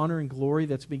future honor and glory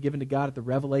that's been given to God at the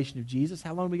revelation of Jesus.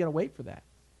 How long are we going to wait for that?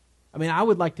 I mean, I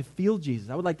would like to feel Jesus.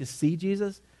 I would like to see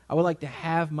Jesus. I would like to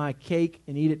have my cake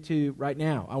and eat it too right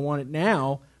now. I want it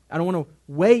now. I don't want to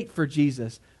wait for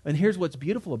Jesus. And here's what's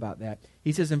beautiful about that.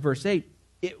 He says in verse 8,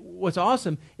 what's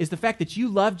awesome is the fact that you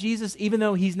love Jesus even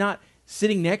though he's not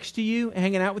sitting next to you and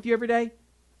hanging out with you every day,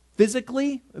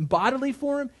 physically and bodily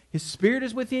for him. His Spirit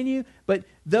is within you. But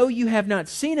though you have not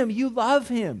seen him, you love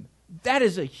him. That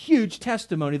is a huge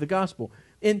testimony of the gospel.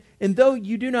 And though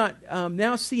you do not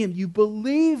now see him, you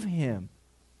believe him.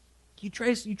 You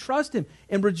trust him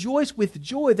and rejoice with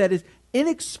joy that is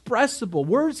inexpressible.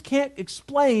 Words can't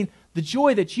explain the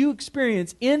joy that you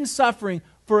experience in suffering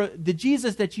for the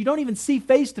Jesus that you don't even see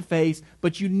face to face,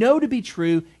 but you know to be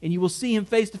true, and you will see him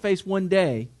face to face one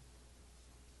day.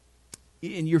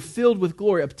 And you're filled with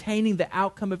glory, obtaining the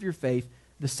outcome of your faith,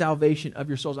 the salvation of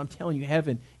your souls. I'm telling you,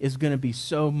 heaven is going to be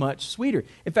so much sweeter.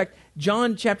 In fact,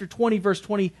 John chapter 20, verse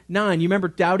 29, you remember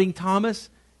doubting Thomas?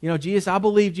 Jesus, I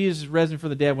believe Jesus is risen from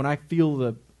the dead when I feel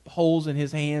the holes in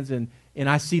his hands and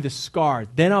I see the scars.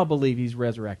 Then I'll believe he's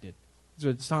resurrected. That's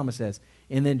what Thomas says.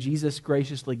 And then Jesus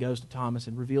graciously goes to Thomas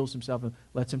and reveals himself and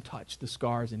lets him touch the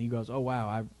scars. And he goes, oh,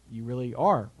 wow, you really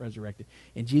are resurrected.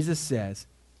 And Jesus says,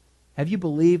 have you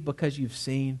believed because you've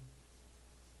seen?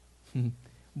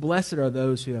 Blessed are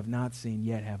those who have not seen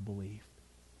yet have believed.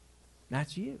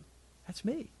 That's you. That's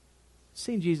me. I've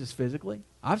seen Jesus physically.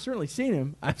 I've certainly seen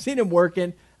him. I've seen him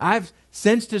working. I've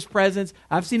sensed his presence.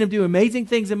 I've seen him do amazing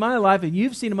things in my life, and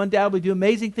you've seen him undoubtedly do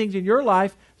amazing things in your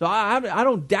life. So I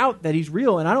don't doubt that he's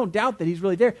real, and I don't doubt that he's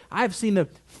really there. I've seen the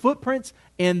footprints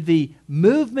and the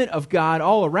movement of God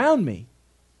all around me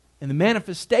and the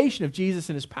manifestation of Jesus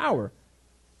and his power,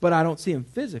 but I don't see him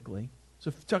physically.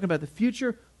 So talking about the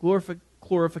future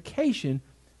glorification,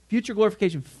 future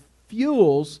glorification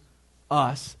fuels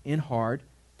us in hard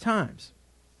times.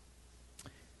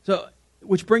 So,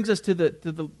 which brings us to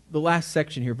the last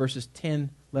section here, verses 10,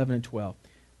 11, and 12.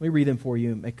 Let me read them for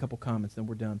you and make a couple comments, then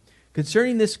we're done.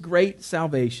 Concerning this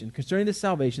salvation,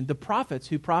 the prophets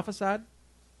who prophesied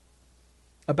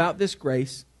about this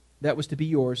grace that was to be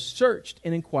yours searched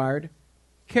and inquired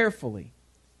carefully,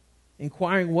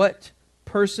 inquiring what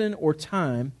person or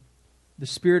time the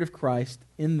Spirit of Christ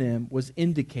in them was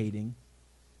indicating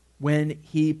when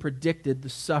he predicted the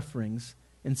sufferings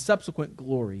and subsequent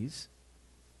glories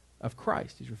of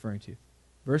Christ, he's referring to.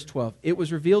 Verse 12, it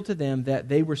was revealed to them that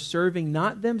they were serving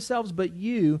not themselves but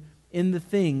you in the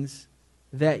things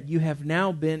that have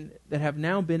now been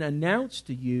announced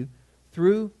to you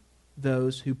through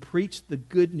those who preach the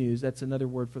good news, that's another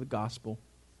word for the gospel,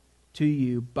 to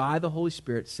you by the Holy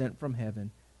Spirit sent from heaven,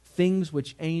 things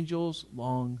which angels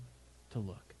long to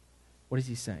look. What is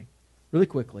he saying? Really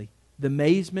quickly, the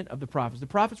amazement of the prophets. The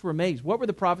prophets were amazed. What were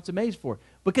the prophets amazed for?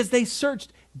 Because they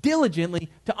searched diligently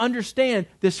to understand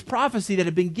this prophecy that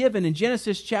had been given in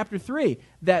Genesis chapter 3,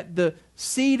 that the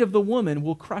seed of the woman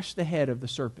will crush the head of the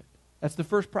serpent. That's the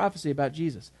first prophecy about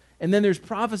Jesus. And then there's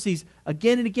prophecies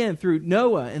again and again through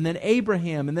Noah and then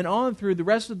Abraham and then on through the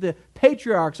rest of the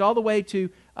patriarchs all the way to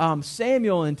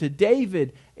Samuel and to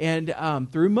David and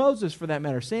through Moses for that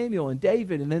matter, Samuel and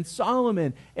David and then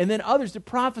Solomon and then others, the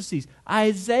prophecies,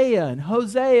 Isaiah and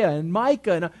Hosea and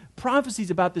Micah and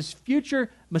prophecies about this future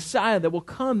Messiah that will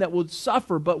come, that will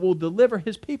suffer but will deliver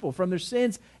his people from their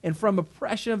sins and from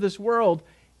oppression of this world.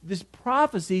 These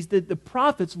prophecies that the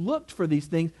prophets looked for these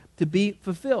things to be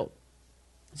fulfilled.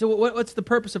 So what's the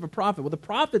purpose of a prophet? Well, the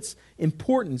prophet's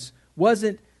importance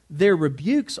wasn't their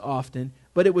rebukes often,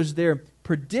 but it was their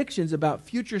predictions about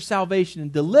future salvation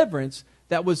and deliverance.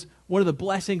 That was one of the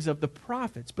blessings of the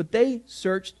prophets. But they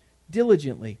searched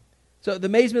diligently. So the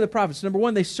amazement of the prophets, number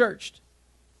one, they searched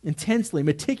intensely,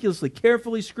 meticulously,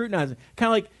 carefully scrutinizing, kind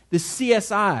of like the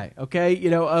CSI,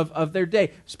 okay, of their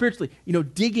day, spiritually,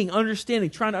 digging, understanding,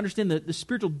 trying to understand the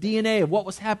spiritual DNA of what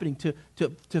was happening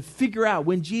to figure out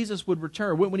when Jesus would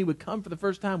return, when he would come for the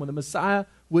first time, when the Messiah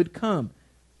would come.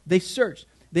 They searched.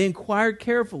 They inquired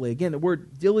carefully. Again, the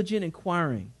word diligent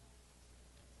inquiring,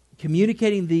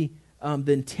 communicating the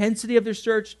intensity of their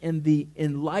search and the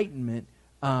enlightenment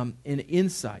and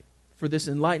insight. For this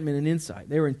enlightenment and insight.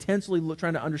 They were intensely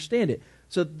trying to understand it.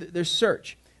 So their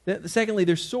search. Secondly,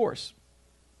 their source.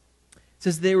 It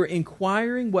says they were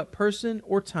inquiring what person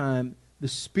or time the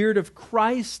Spirit of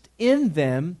Christ in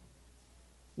them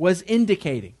was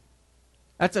indicating.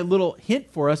 That's a little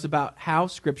hint for us about how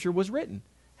Scripture was written,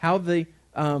 how the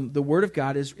Word of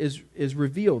God is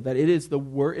revealed, that it is the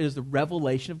Word, it is the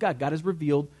revelation of God. God has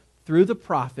revealed through the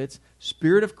prophets,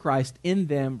 Spirit of Christ in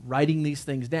them writing these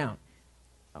things down.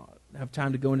 Have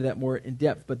time to go into that more in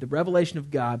depth, but the revelation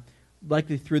of God,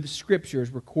 likely through the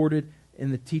Scriptures, recorded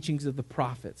in the teachings of the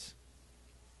prophets.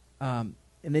 And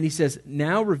then he says,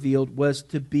 now revealed was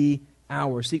to be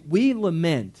ours. See, we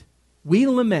lament,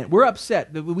 we're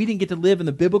upset that we didn't get to live in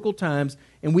the biblical times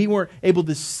and we weren't able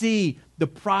to see the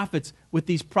prophets with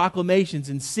these proclamations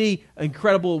and see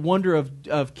incredible wonder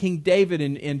of King David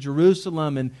in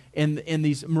Jerusalem and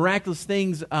these miraculous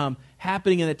things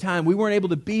happening in the time. We weren't able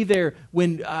to be there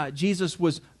when Jesus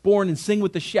was born and sing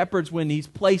with the shepherds when he's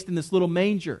placed in this little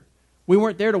manger. We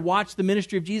weren't there to watch the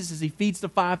ministry of Jesus as he feeds the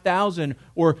 5,000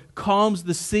 or calms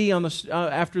the sea on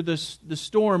after the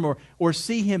storm or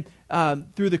see him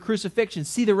through the crucifixion,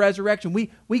 see the resurrection.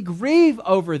 We grieve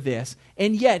over this,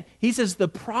 and yet he says the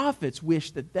prophets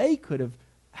wish that they could have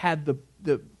had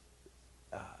the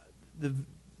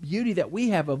beauty that we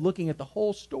have of looking at the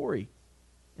whole story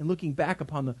and looking back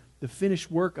upon the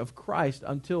finished work of Christ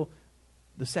until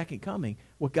the second coming.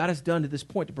 What God has done to this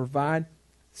point to provide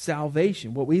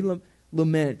salvation. What we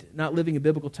lament, not living in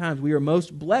biblical times, we are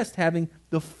most blessed having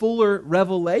the fuller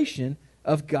revelation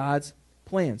of God's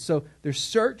plan. So their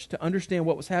search to understand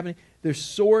what was happening, their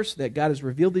source that God has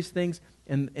revealed these things,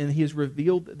 and he has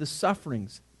revealed the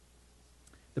sufferings.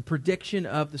 The prediction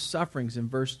of the sufferings in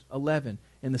verse 11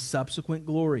 and the subsequent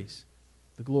glories.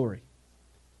 The glory.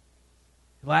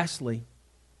 Lastly,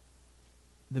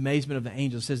 the amazement of the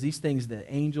angels. It says these things that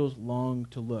angels long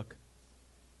to look.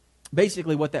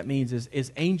 Basically what that means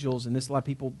is angels, and a lot of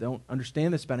people don't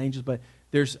understand this about angels, but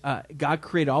there's God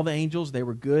created all the angels. They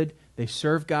were good. They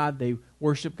served God. They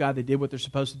worshiped God. They did what they're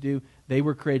supposed to do. They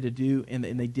were created to do, and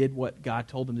they did what God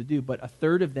told them to do. But a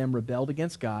third of them rebelled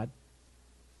against God,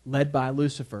 led by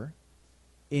Lucifer,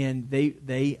 and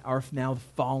they are now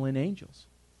fallen angels.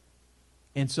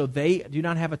 And so they do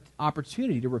not have an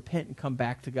opportunity to repent and come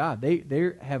back to God.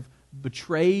 They have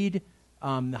betrayed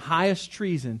the highest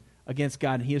treason against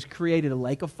God, and he has created a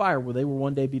lake of fire where they will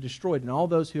one day be destroyed. And all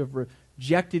those who have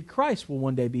rejected Christ will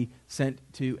one day be sent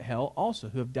to hell also,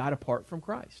 who have died apart from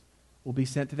Christ. Will be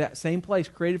sent to that same place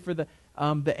created for the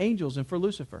angels and for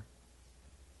Lucifer.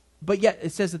 But yet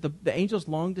it says that the angels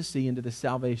long to see into the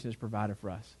salvation that's provided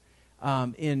for us.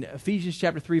 In Ephesians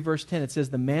chapter 3, verse 10, it says,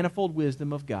 the manifold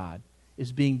wisdom of God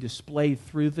is being displayed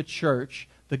through the church,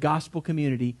 the gospel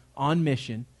community, on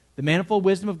mission. The manifold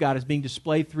wisdom of God is being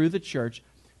displayed through the church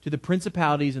to the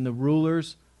principalities and the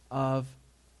rulers of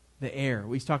the air.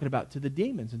 He's talking about to the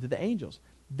demons and to the angels.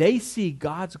 They see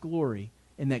God's glory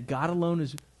and that God alone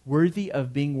is worthy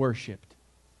of being worshipped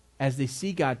as they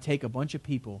see God take a bunch of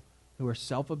people who are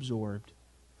self-absorbed,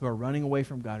 who are running away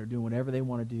from God or doing whatever they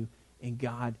want to do, and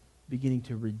God beginning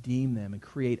to redeem them and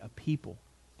create a people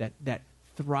that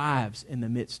thrives in the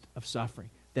midst of suffering,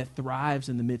 that thrives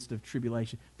in the midst of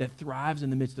tribulation, that thrives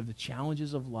in the midst of the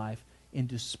challenges of life, and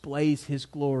displays his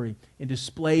glory, and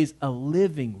displays a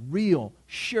living, real,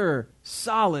 sure,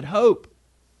 solid hope.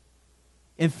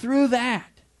 And through that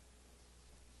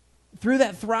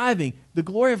thriving, the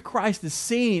glory of Christ is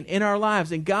seen in our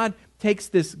lives, and God takes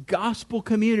this gospel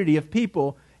community of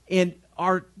people and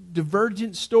our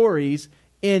divergent stories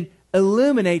and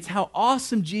illuminates how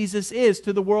awesome Jesus is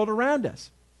to the world around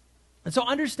us. And so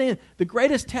understand, the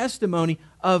greatest testimony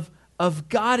of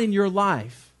God in your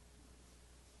life,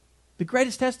 the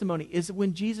greatest testimony is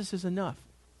when Jesus is enough,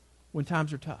 when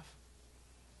times are tough,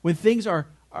 when things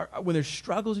when there's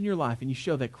struggles in your life and you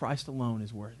show that Christ alone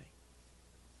is worthy.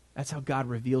 That's how God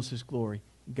reveals His glory.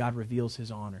 God reveals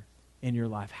His honor in your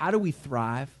life. How do we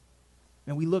thrive?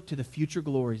 And we look to the future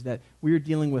glories that we are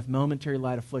dealing with momentary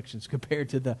light afflictions compared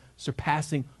to the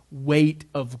surpassing weight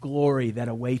of glory that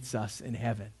awaits us in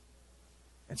heaven.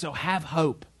 And so have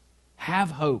hope.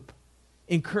 Have hope.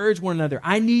 Encourage one another.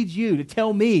 I need you to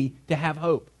tell me to have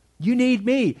hope. You need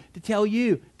me to tell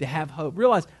you to have hope.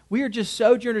 Realize we are just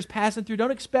sojourners passing through.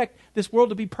 Don't expect this world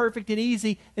to be perfect and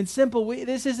easy and simple.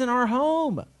 This isn't our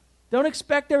home. Don't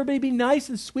expect everybody to be nice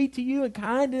and sweet to you and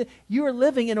kind. You are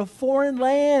living in a foreign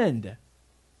land.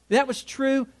 That was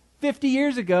true 50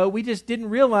 years ago. We just didn't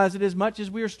realize it as much as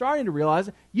we are starting to realize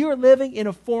it. You are living in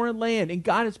a foreign land, and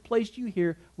God has placed you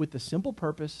here with the simple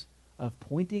purpose of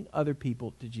pointing other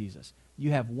people to Jesus.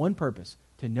 You have one purpose,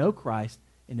 to know Christ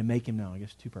and to make Him known. I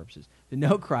guess two purposes. To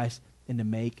know Christ and to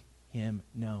make Him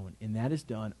known. And that is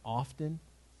done often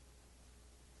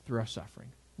through our suffering.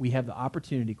 We have the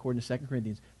opportunity, according to 2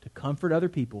 Corinthians, to comfort other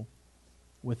people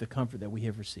with the comfort that we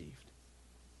have received.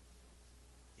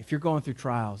 If you're going through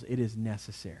trials, it is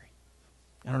necessary.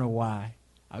 I don't know why.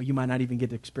 You might not even get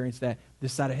to experience that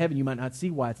this side of heaven. You might not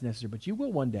see why it's necessary, but you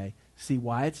will one day see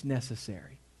why it's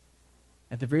necessary.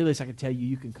 At the very least, I can tell you,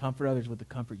 you can comfort others with the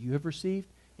comfort you have received,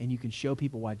 and you can show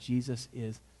people why Jesus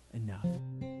is enough.